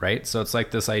opposite, right? So it's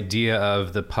like this idea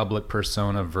of the public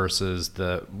persona versus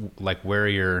the where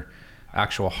your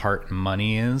actual heart and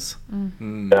money is.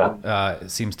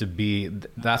 It seems to be,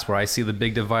 that's where I see the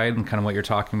big divide and kind of what you're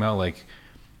talking about. Like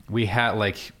we had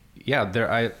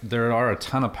there are a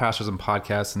ton of pastors and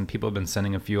podcasts, and people have been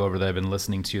sending a few over that I've been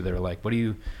listening to. They're like,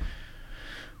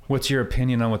 what's your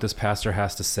opinion on what this pastor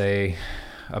has to say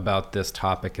about this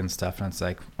topic and stuff? And it's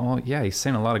like, oh yeah, he's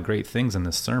saying a lot of great things in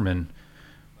this sermon,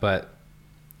 but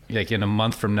like in a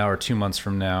month from now or 2 months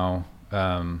from now,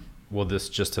 will this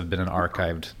just have been an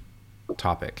archived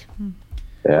topic? And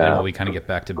will we kind of get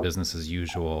back to business as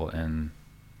usual? And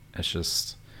it's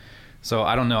just, so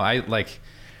I don't know. I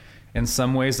in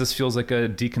some ways this feels like a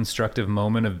deconstructive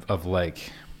moment of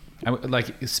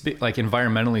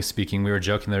environmentally speaking. We were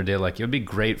joking the other day, like it would be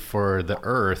great for the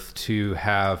earth to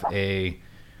have a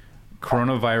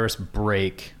coronavirus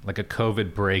break, like a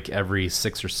COVID break every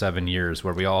 6 or 7 years,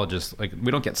 where we all just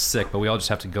we don't get sick, but we all just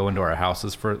have to go into our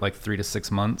houses for 3 to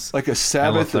 6 months, like a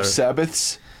Sabbath of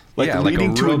Sabbaths, like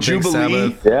leading to a jubilee.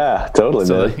 Sabbath. Yeah, totally.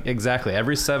 So exactly,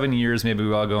 every 7 years, maybe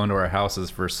we all go into our houses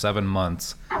for 7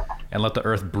 months and let the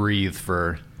earth breathe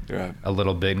for a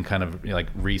little bit and kind of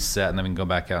reset, and then we can go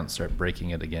back out and start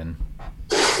breaking it again.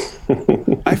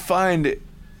 I find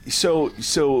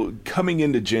so coming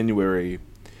into January,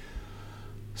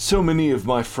 so many of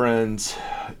my friends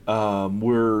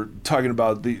were talking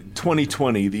about the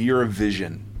 2020, the year of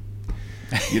vision,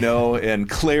 and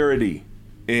clarity,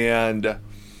 And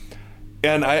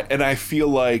I feel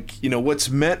like, what's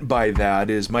meant by that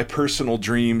is my personal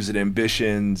dreams and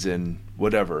ambitions and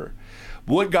whatever.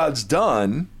 What God's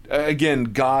done, again,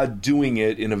 God doing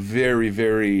it in a very,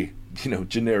 very,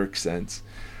 generic sense.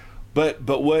 But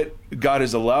what God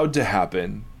has allowed to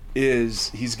happen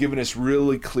is he's given us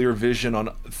really clear vision on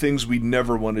things we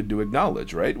never wanted to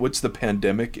acknowledge, right? What's the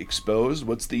pandemic exposed?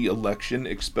 What's the election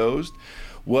exposed?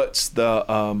 What's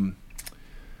the,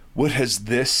 what has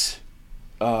this,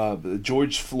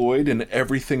 George Floyd and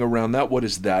everything around that, what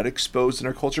is that exposed in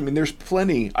our culture? I mean, there's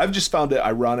plenty. I've just found it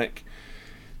ironic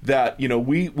that,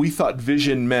 we thought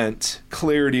vision meant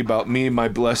clarity about me, my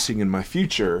blessing, and my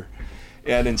future.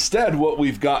 And instead, what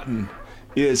we've gotten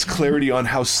is clarity on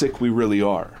how sick we really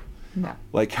are. Yeah.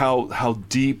 Like how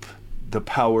deep the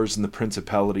powers and the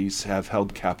principalities have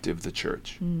held captive the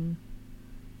church. Mm.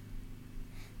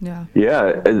 Yeah.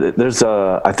 Yeah. There's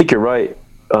I think you're right.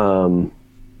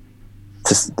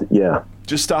 Just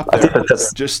stop there.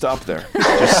 Just stop there.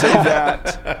 Just say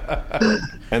that.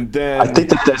 And then I think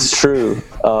that's true.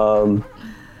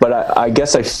 But I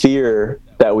guess I fear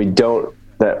that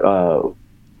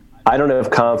I don't have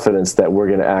confidence that we're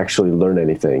going to actually learn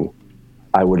anything.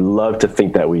 I would love to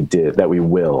think that we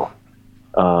will.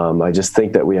 I just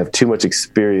think that we have too much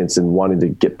experience in wanting to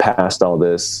get past all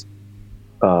this.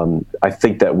 I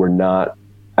think that we're not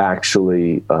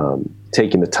actually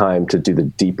taking the time to do the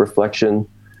deep reflection.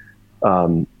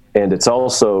 And it's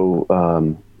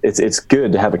also, it's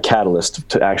good to have a catalyst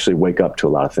to actually wake up to a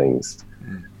lot of things.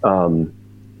 But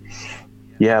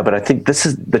I think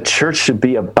the church should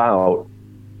be about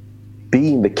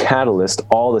being the catalyst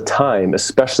all the time,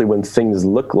 especially when things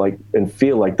look like and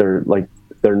feel like they're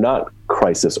not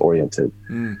crisis oriented.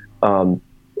 Because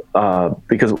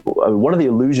one of the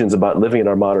illusions about living in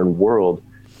our modern world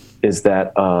is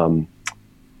that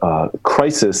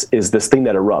crisis is this thing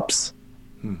that erupts.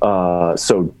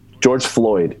 So George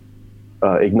Floyd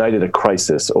ignited a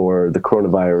crisis, or the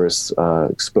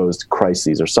coronavirus exposed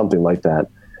crises, or something like that.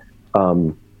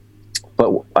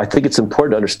 But I think it's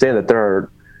important to understand that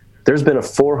there's been a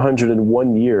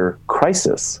 401-year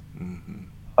crisis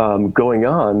going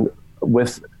on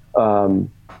with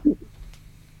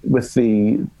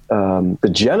the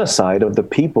genocide of the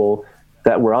people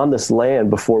that were on this land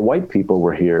before white people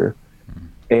were here,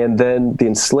 and then the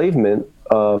enslavement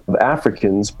of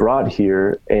Africans brought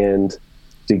here and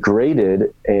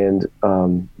degraded and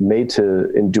made to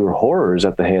endure horrors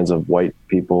at the hands of white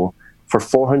people for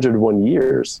 401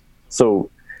 years.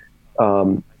 So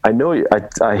I know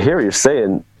I hear what you're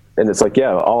saying, and it's like,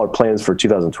 yeah, all our plans for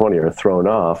 2020 are thrown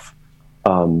off.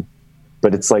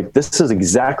 But it's like, this is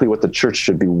exactly what the church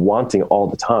should be wanting all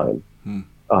the time,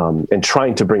 and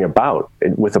trying to bring about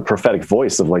with a prophetic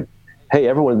voice of like, hey,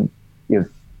 everyone,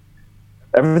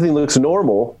 everything looks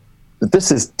normal, but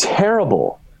this is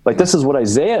terrible. Like, this is what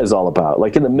Isaiah is all about.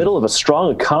 Like, in the middle of a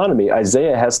strong economy,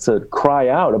 Isaiah has to cry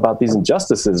out about these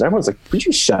injustices. Everyone's like, would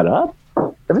you shut up?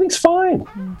 Everything's fine.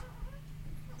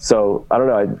 So I don't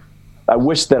know. I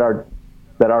wish that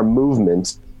our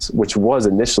movement, which was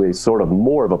initially sort of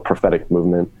more of a prophetic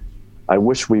movement, I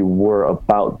wish we were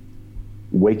about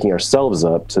waking ourselves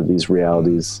up to these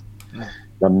realities.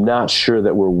 I'm not sure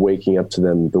that we're waking up to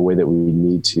them the way that we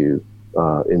need to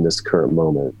in this current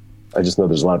moment. I just know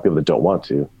there's a lot of people that don't want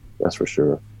to. That's for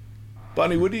sure.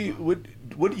 Bonnie, what do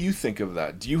you think of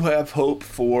that? Do you have hope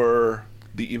for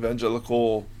the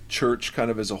evangelical church kind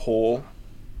of as a whole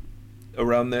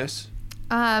around this?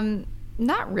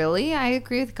 Not really. I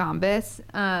agree with Gombis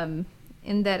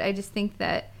in that I just think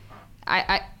that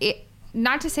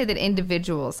not to say that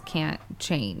individuals can't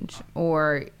change,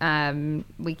 or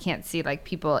we can't see like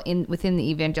people within the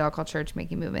evangelical church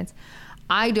making movements.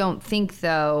 I don't think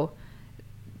though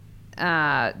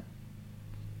that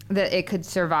it could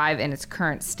survive in its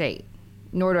current state,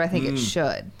 nor do I think it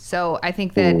should. So I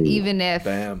think that even if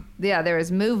there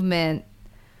is movement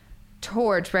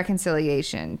towards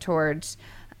reconciliation, towards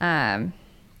trying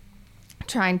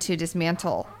to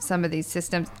dismantle some of these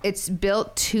systems, it's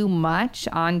built too much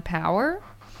on power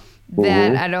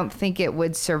that I don't think it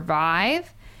would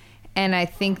survive. And I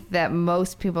think that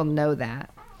most people know that.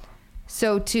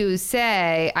 So to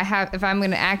say if I'm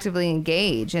going to actively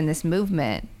engage in this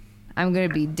movement, I'm going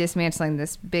to be dismantling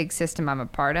this big system I'm a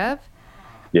part of.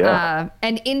 Yeah.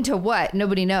 And into what?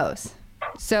 Nobody knows.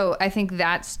 So I think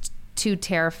that's too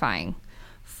terrifying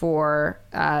for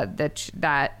the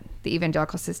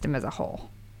evangelical system as a whole.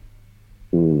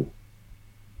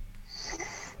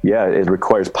 Yeah, it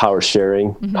requires power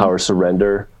sharing, power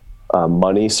surrender,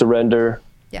 money surrender.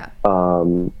 Yeah.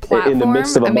 In the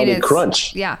midst of a money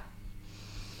crunch. Yeah.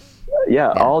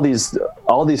 all these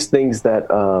things that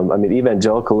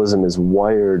evangelicalism is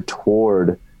wired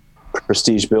toward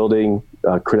prestige building,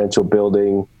 credential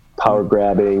building, power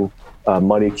grabbing,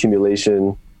 money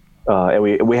accumulation, and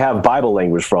we have Bible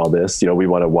language for all this. We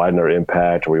want to widen our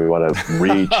impact, or we want to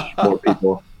reach more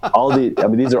people.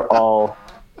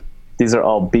 These are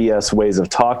all BS ways of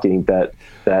talking that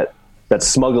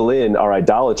smuggle in our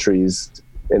idolatries,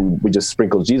 and we just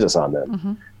sprinkle Jesus on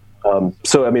them.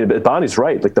 Mm-hmm. Bonnie's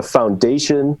right. Like the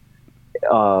foundation,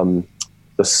 the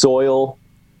soil,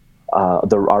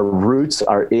 our roots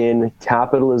are in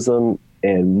capitalism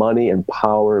and money and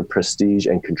power and prestige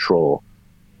and control,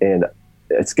 and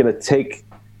it's going to take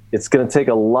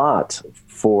a lot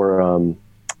for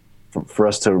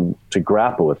us to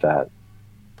grapple with that.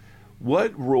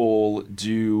 What role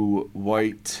do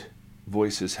white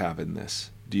voices have in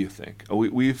this, do you think?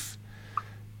 We've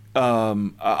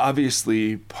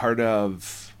obviously part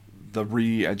of the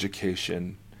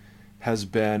re-education has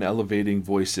been elevating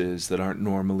voices that aren't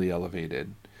normally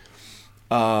elevated.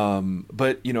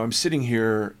 But I'm sitting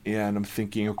here and I'm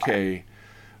thinking, okay,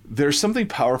 there's something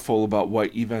powerful about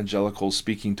white evangelicals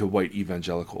speaking to white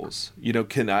evangelicals.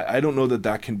 I don't know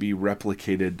that can be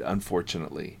replicated,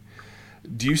 unfortunately.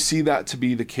 Do you see that to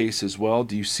be the case as well?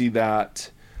 Do you see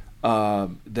that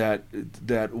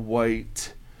that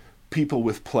white people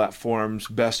with platforms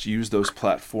best use those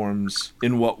platforms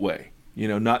in what way?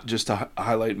 Not just to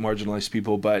highlight marginalized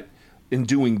people, but in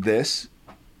doing this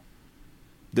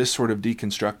sort of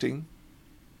deconstructing?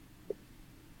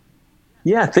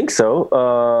 Yeah, I think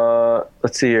so.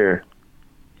 Let's see here.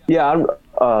 Yeah,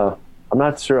 I'm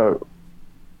not sure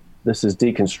this is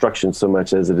deconstruction so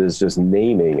much as it is just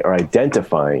naming or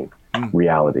identifying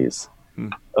realities,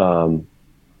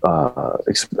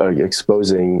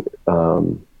 exposing.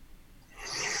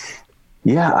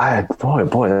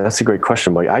 Boy, that's a great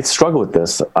question, Mike. I struggle with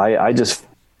this. I just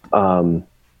what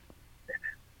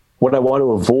I want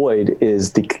to avoid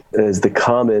is the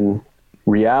common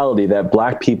reality that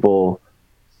Black people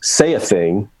say a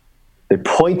thing, they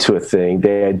point to a thing,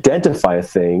 they identify a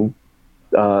thing,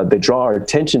 they draw our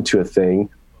attention to a thing,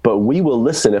 but we will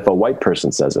listen if a white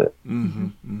person says it. Mm-hmm,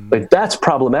 mm-hmm. Like that's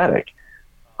problematic.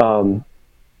 I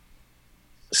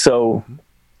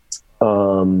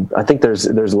think there's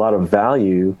a lot of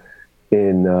value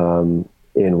in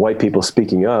white people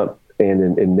speaking up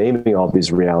and in naming all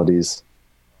these realities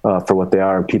for what they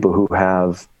are, and people who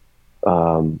have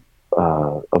a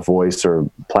voice or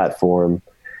platform.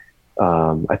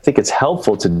 I think it's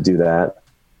helpful to do that.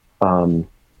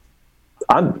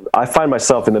 I find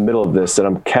myself in the middle of this, and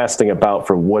I'm casting about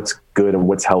for what's good and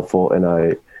what's helpful,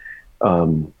 and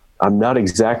I'm not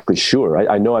exactly sure.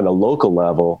 I know on a local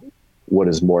level what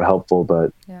is more helpful,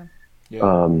 but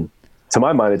to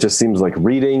my mind, it just seems like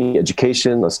reading,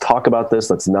 education. Let's talk about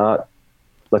this. Let's not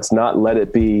let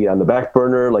it be on the back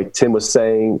burner, like Tim was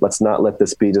saying. Let's not let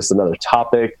this be just another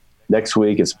topic. Next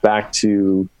week, it's back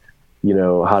to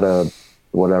how to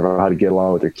get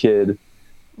along with your kid.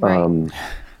 Right.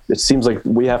 It seems like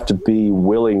we have to be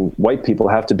willing, white people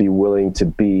have to be willing to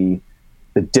be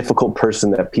the difficult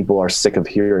person that people are sick of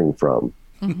hearing from.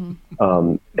 Mm-hmm.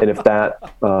 And if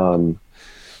that, and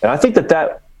I think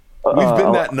that we've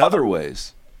been that in other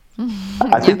ways.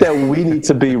 I think that we need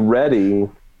to be ready.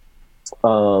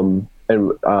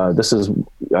 This is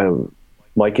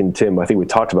Mike and Tim. I think we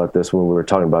talked about this when we were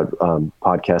talking about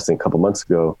podcasting a couple months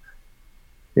ago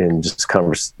in just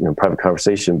private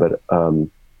conversation. But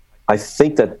I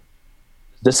think that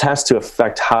this has to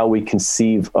affect how we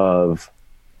conceive of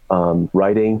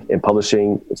writing and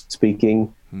publishing,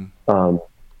 speaking,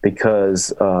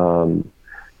 because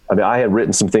I had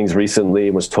written some things recently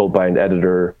and was told by an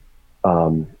editor,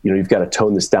 you've got to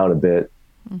tone this down a bit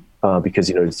because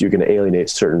you're going to alienate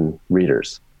certain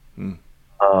readers.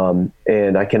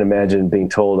 And I can imagine being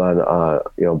told on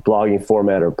blogging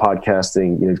format or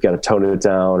podcasting, you've got to tone it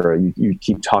down, or you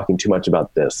keep talking too much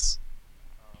about this.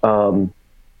 I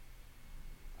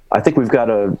think we've got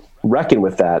to reckon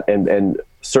with that and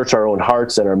search our own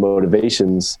hearts and our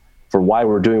motivations for why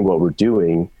we're doing what we're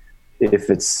doing. If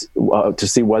it's to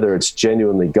see whether it's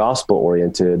genuinely gospel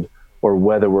oriented or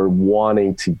whether we're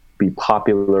wanting to be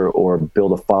popular or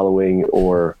build a following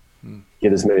or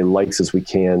get as many likes as we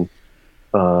can.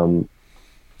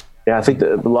 I think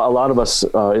that a lot of us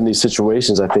in these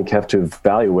situations, I think, have to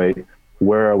evaluate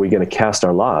where are we going to cast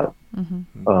our lot.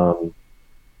 Mm-hmm.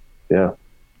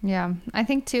 Yeah. I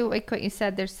think too, like what you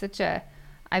said,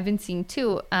 I've been seeing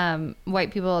too,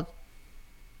 white people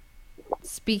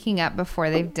speaking up before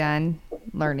they've done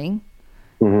learning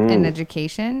and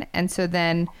education. And so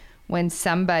then when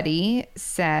somebody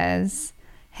says,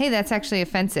 hey, that's actually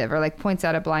offensive, or like points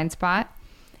out a blind spot,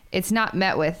 it's not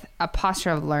met with a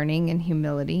posture of learning and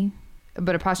humility,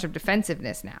 but a posture of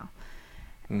defensiveness now.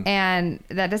 And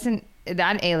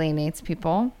that alienates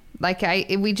people. Like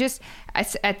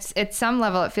at some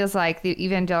level, it feels like the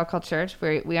evangelical church,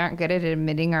 we aren't good at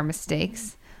admitting our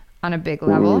mistakes on a big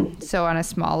level. So on a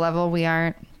small level, we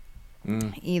aren't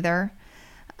either.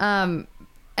 And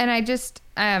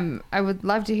I would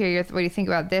love to hear what you think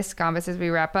about this, Gombas, as we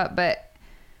wrap up. But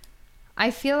I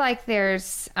feel like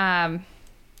there's a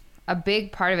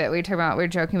big part of it. We were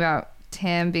joking about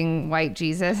Tim being white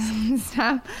Jesus and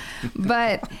stuff,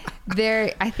 but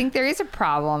I think there is a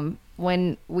problem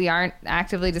when we aren't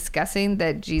actively discussing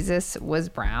that Jesus was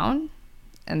brown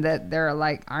and that there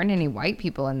aren't any white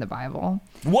people in the Bible.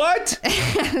 What?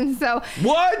 So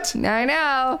what? I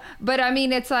know, but I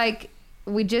mean, it's like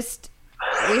we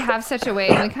have such a way,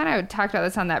 and we kind of talked about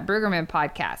this on that Brueggemann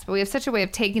podcast, but we have such a way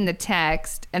of taking the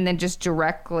text and then just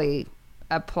directly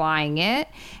applying it.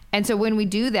 And so when we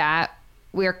do that,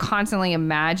 we are constantly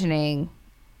imagining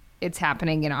it's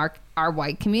happening in our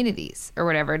white communities or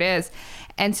whatever it is.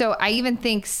 And so I even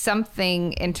think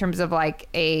something in terms of like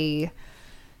a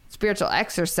spiritual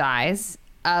exercise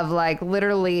of like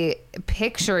literally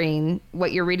picturing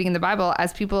what you're reading in the Bible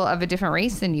as people of a different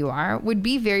race than you are would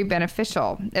be very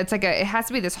beneficial. It's like it has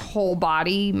to be this whole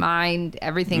body, mind,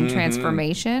 everything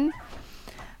transformation.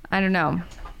 I don't know.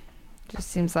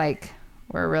 Just seems like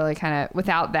we're really kind of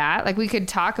without that. Like we could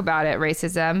talk about it,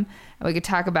 racism, and we could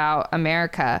talk about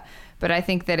America. But I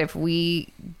think that if we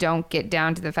don't get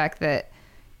down to the fact that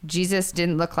Jesus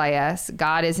didn't look like us,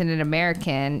 God isn't an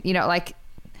American,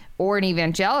 or an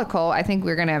evangelical, I think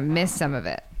we're going to miss some of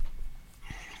it.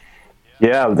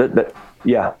 Yeah.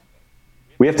 Yeah.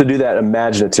 We have to do that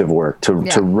imaginative work to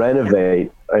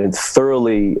renovate and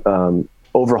thoroughly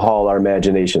overhaul our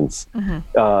imaginations.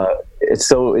 It's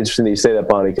so interesting that you say that,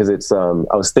 Bonnie, because it's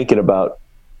I was thinking about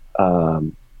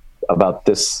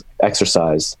this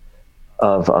exercise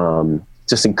of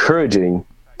just encouraging. In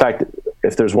fact,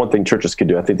 if there's one thing churches could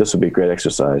do, I think this would be a great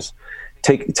exercise.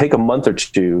 Take a month or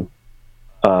two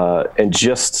and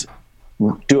just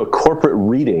do a corporate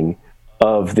reading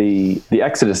of the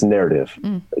Exodus narrative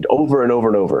over and over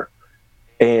and over,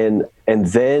 and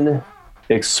then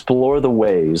explore the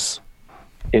ways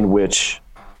in which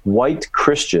white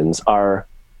Christians are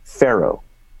Pharaoh.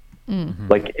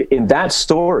 Like in that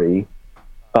story,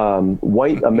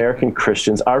 white American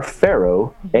Christians are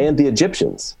Pharaoh and the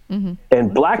Egyptians,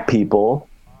 and black people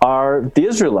are the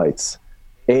Israelites,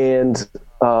 and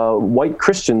white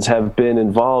Christians have been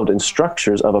involved in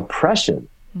structures of oppression,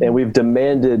 and we've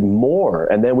demanded more,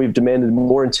 and then we've demanded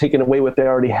more and taken away what they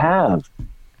already have.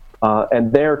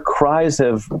 And their cries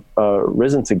have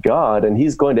risen to God, and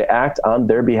he's going to act on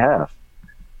their behalf.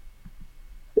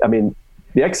 I mean,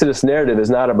 the Exodus narrative is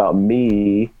not about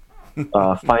me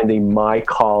finding my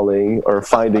calling or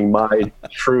finding my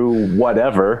true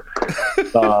whatever.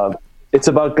 It's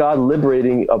about God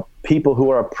liberating people who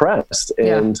are oppressed.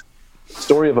 And the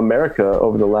story of America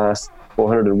over the last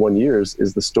 401 years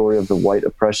is the story of the white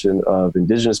oppression of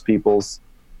indigenous peoples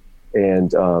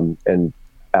and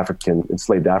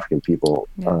enslaved African people,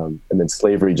 and then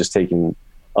slavery just taking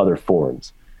other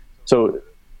forms. So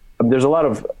there's a lot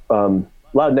of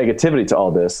negativity to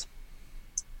all this.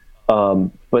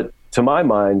 But to my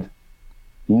mind,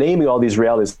 naming all these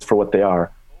realities for what they are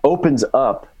opens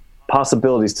up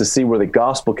possibilities to see where the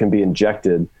gospel can be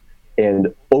injected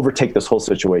and overtake this whole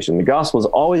situation. The gospel is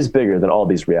always bigger than all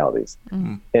these realities.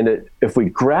 And if we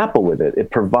grapple with it,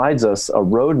 it provides us a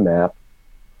roadmap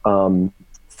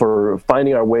for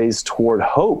finding our ways toward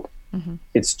hope.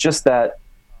 It's just that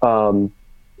to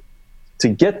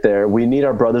get there, we need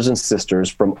our brothers and sisters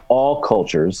from all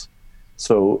cultures.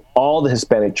 So all the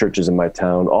Hispanic churches in my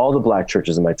town, all the black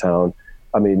churches in my town,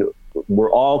 I mean,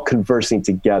 we're all conversing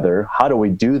together. How do we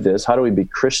do this? How do we be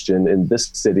Christian in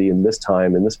this city, in this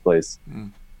time, in this place?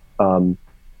 And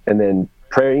then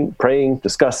praying,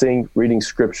 discussing, reading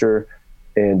scripture,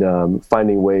 and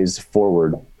finding ways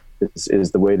forward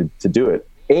is the way to do it.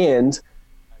 And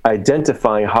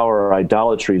identifying how our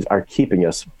idolatries are keeping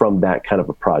us from that kind of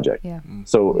a project.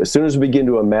 So as soon as we begin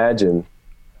to imagine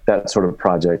that sort of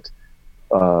project,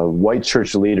 white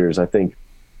church leaders, I think,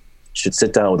 should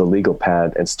sit down with a legal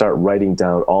pad and start writing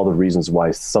down all the reasons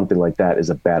why something like that is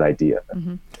a bad idea.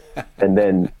 And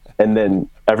then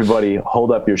everybody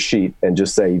hold up your sheet and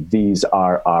just say, these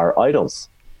are our idols.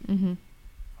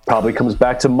 Probably comes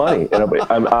back to money.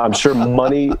 And I'm sure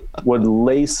money would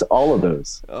lace all of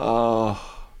those.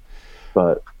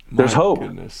 But there's hope.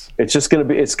 Goodness. It's just going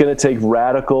to take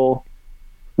radical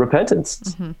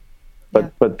repentance.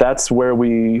 But that's where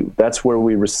we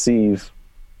receive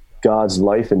God's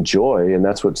life and joy, and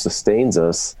that's what sustains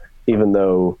us, even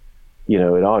though, you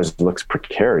know, it always looks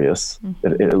precarious.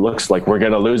 It looks like we're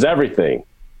going to lose everything,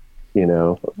 you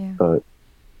know. But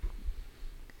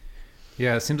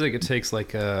yeah, it seems like it takes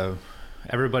like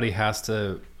everybody has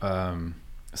to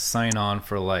sign on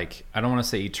for, like, I don't want to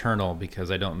say eternal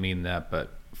because I don't mean that,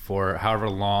 but for however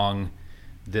long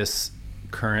this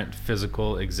current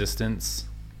physical existence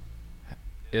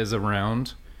is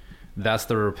around, that's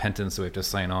the repentance that we have to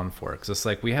sign on for. Because it's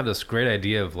like we have this great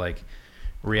idea of like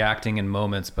reacting in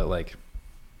moments, but like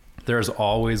there's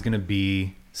always going to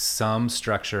be some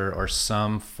structure or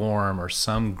some form or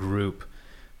some group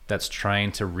that's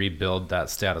trying to rebuild that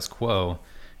status quo.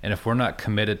 And if we're not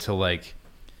committed to like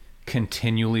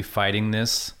continually fighting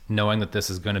this, knowing that this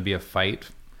is going to be a fight,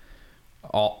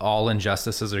 all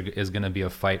injustices is going to be a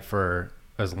fight for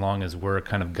as long as we're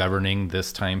kind of governing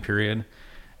this time period.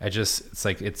 It's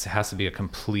like it has to be a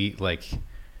complete, like,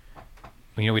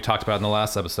 you know, we talked about in the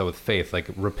last episode with faith, like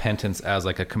repentance as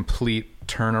like a complete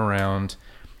turnaround,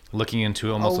 looking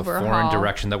into almost a foreign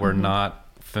direction that we're not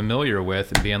familiar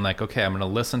with, and being like, okay, I'm going to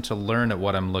listen to learn at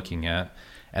what I'm looking at,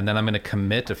 and then I'm going to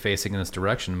commit to facing in this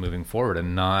direction and moving forward,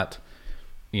 and not,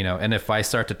 you know, and if I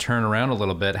start to turn around a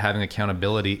little bit, having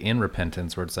accountability in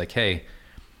repentance, where it's like, hey,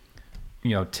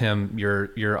 you know, Tim,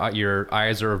 your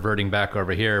eyes are reverting back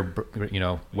over here, you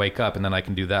know, wake up. And then I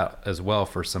can do that as well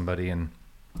for somebody. And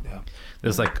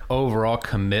there's like overall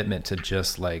commitment to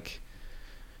just like,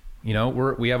 you know,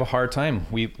 we have a hard time.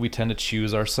 We tend to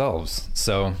choose ourselves.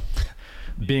 So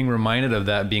being reminded of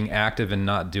that, being active and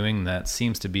not doing that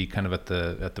seems to be kind of at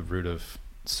the root of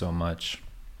so much.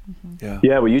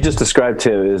 Yeah. What you just described,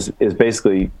 Tim, is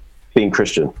basically being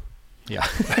Christian. Yeah.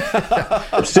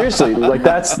 Seriously, like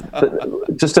that's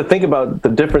just to think about the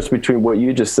difference between what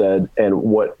you just said and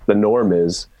what the norm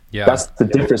is. Yeah. That's the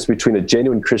difference between a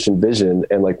genuine Christian vision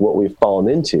and like what we've fallen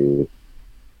into.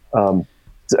 So,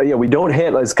 yeah, we don't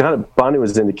handle, as kind of Bonnie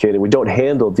was indicating, we don't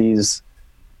handle these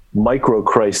micro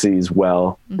crises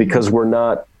well because we're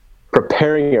not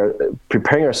preparing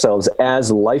ourselves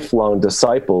as lifelong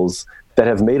disciples that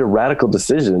have made a radical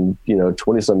decision, you know,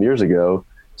 20 some years ago,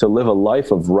 to live a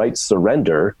life of right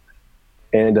surrender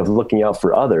and of looking out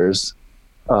for others.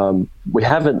 We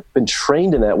haven't been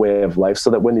trained in that way of life, so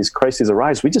that when these crises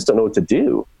arise, we just don't know what to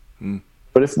do.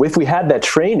 But if we had that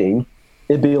training,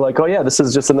 it'd be like, oh yeah, this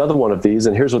is just another one of these,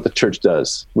 and here's what the church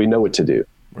does. We know what to do.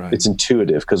 Right. It's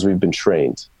intuitive because we've been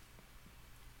trained.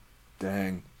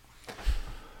 Dang.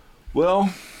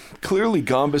 Well, clearly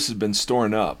Gombis has been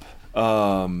storing up.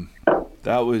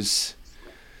 That was...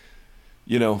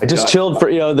 You know, I just chilled for,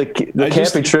 you know, the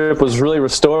camping trip was really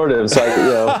restorative. So, you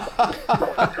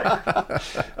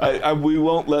know, we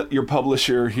won't let your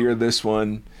publisher hear this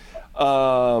one.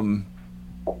 I'm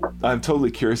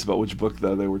totally curious about which book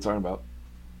though they were talking about.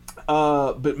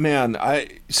 But man,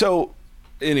 so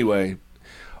anyway,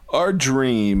 our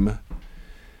dream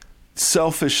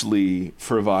selfishly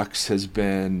for Vox has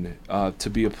been to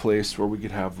be a place where we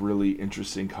could have really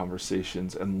interesting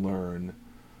conversations and learn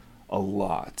a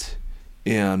lot.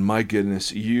 And my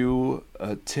goodness, you,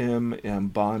 Tim,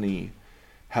 and Bonnie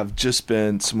have just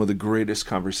been some of the greatest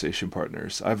conversation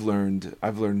partners. I've learned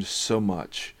so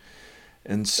much,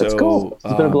 and so that's cool.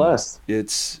 It's been a blast.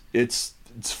 It's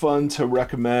fun to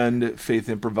recommend Faith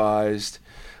Improvised.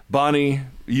 Bonnie,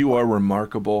 you are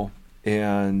remarkable,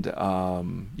 and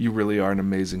you really are an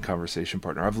amazing conversation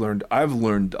partner. I've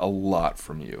learned a lot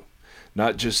from you,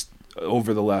 not just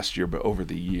over the last year, but over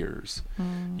the years.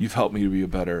 You've helped me to be a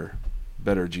better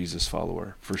Jesus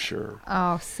follower, for sure.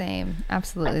 Oh, same.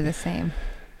 Absolutely the same.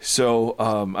 So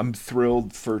I'm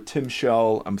thrilled for Tim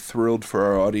Shell. I'm thrilled for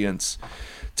our audience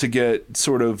to get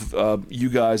sort of you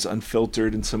guys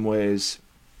unfiltered in some ways.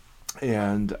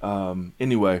 And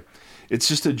anyway, it's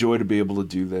just a joy to be able to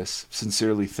do this.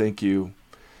 Sincerely, thank you.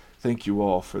 Thank you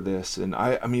all for this. And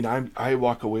I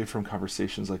walk away from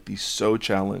conversations like these so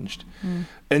challenged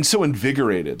and so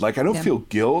invigorated. Like I don't feel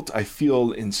guilt. I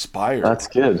feel inspired. That's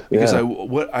good. Because I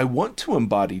want to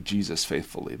embody Jesus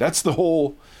faithfully. That's the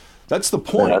point. That's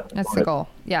the goal.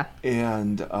 Yeah.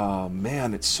 And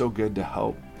man, it's so good to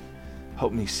help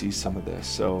me see some of this.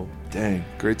 So dang,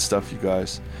 great stuff, you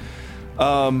guys.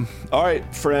 All right,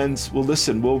 friends. Well,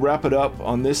 listen, we'll wrap it up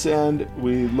on this end.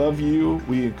 We love you.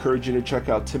 We encourage you to check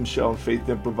out Tim Shell and Faith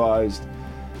Improvised.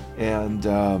 And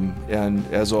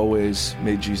as always,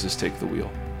 may Jesus take the wheel.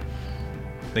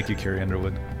 Thank you, Carrie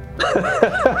Underwood.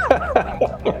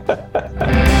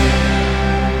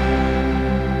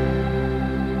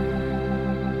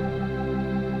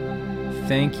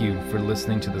 Thank you for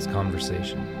listening to this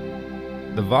conversation.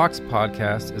 The Vox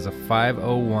Podcast is a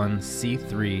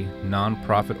 501c3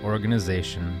 nonprofit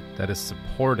organization that is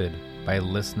supported by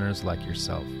listeners like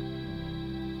yourself.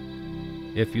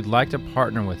 If you'd like to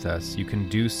partner with us, you can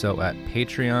do so at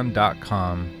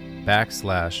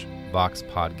patreon.com/Vox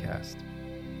Podcast.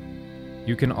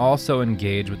 You can also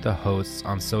engage with the hosts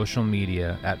on social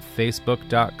media at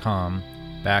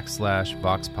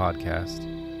facebook.com/Vox Podcast,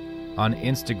 on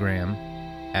Instagram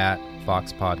at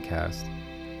Vox Podcast,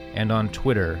 and on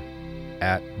Twitter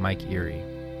at Mike Erie.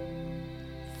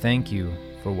 Thank you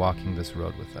for walking this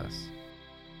road with us.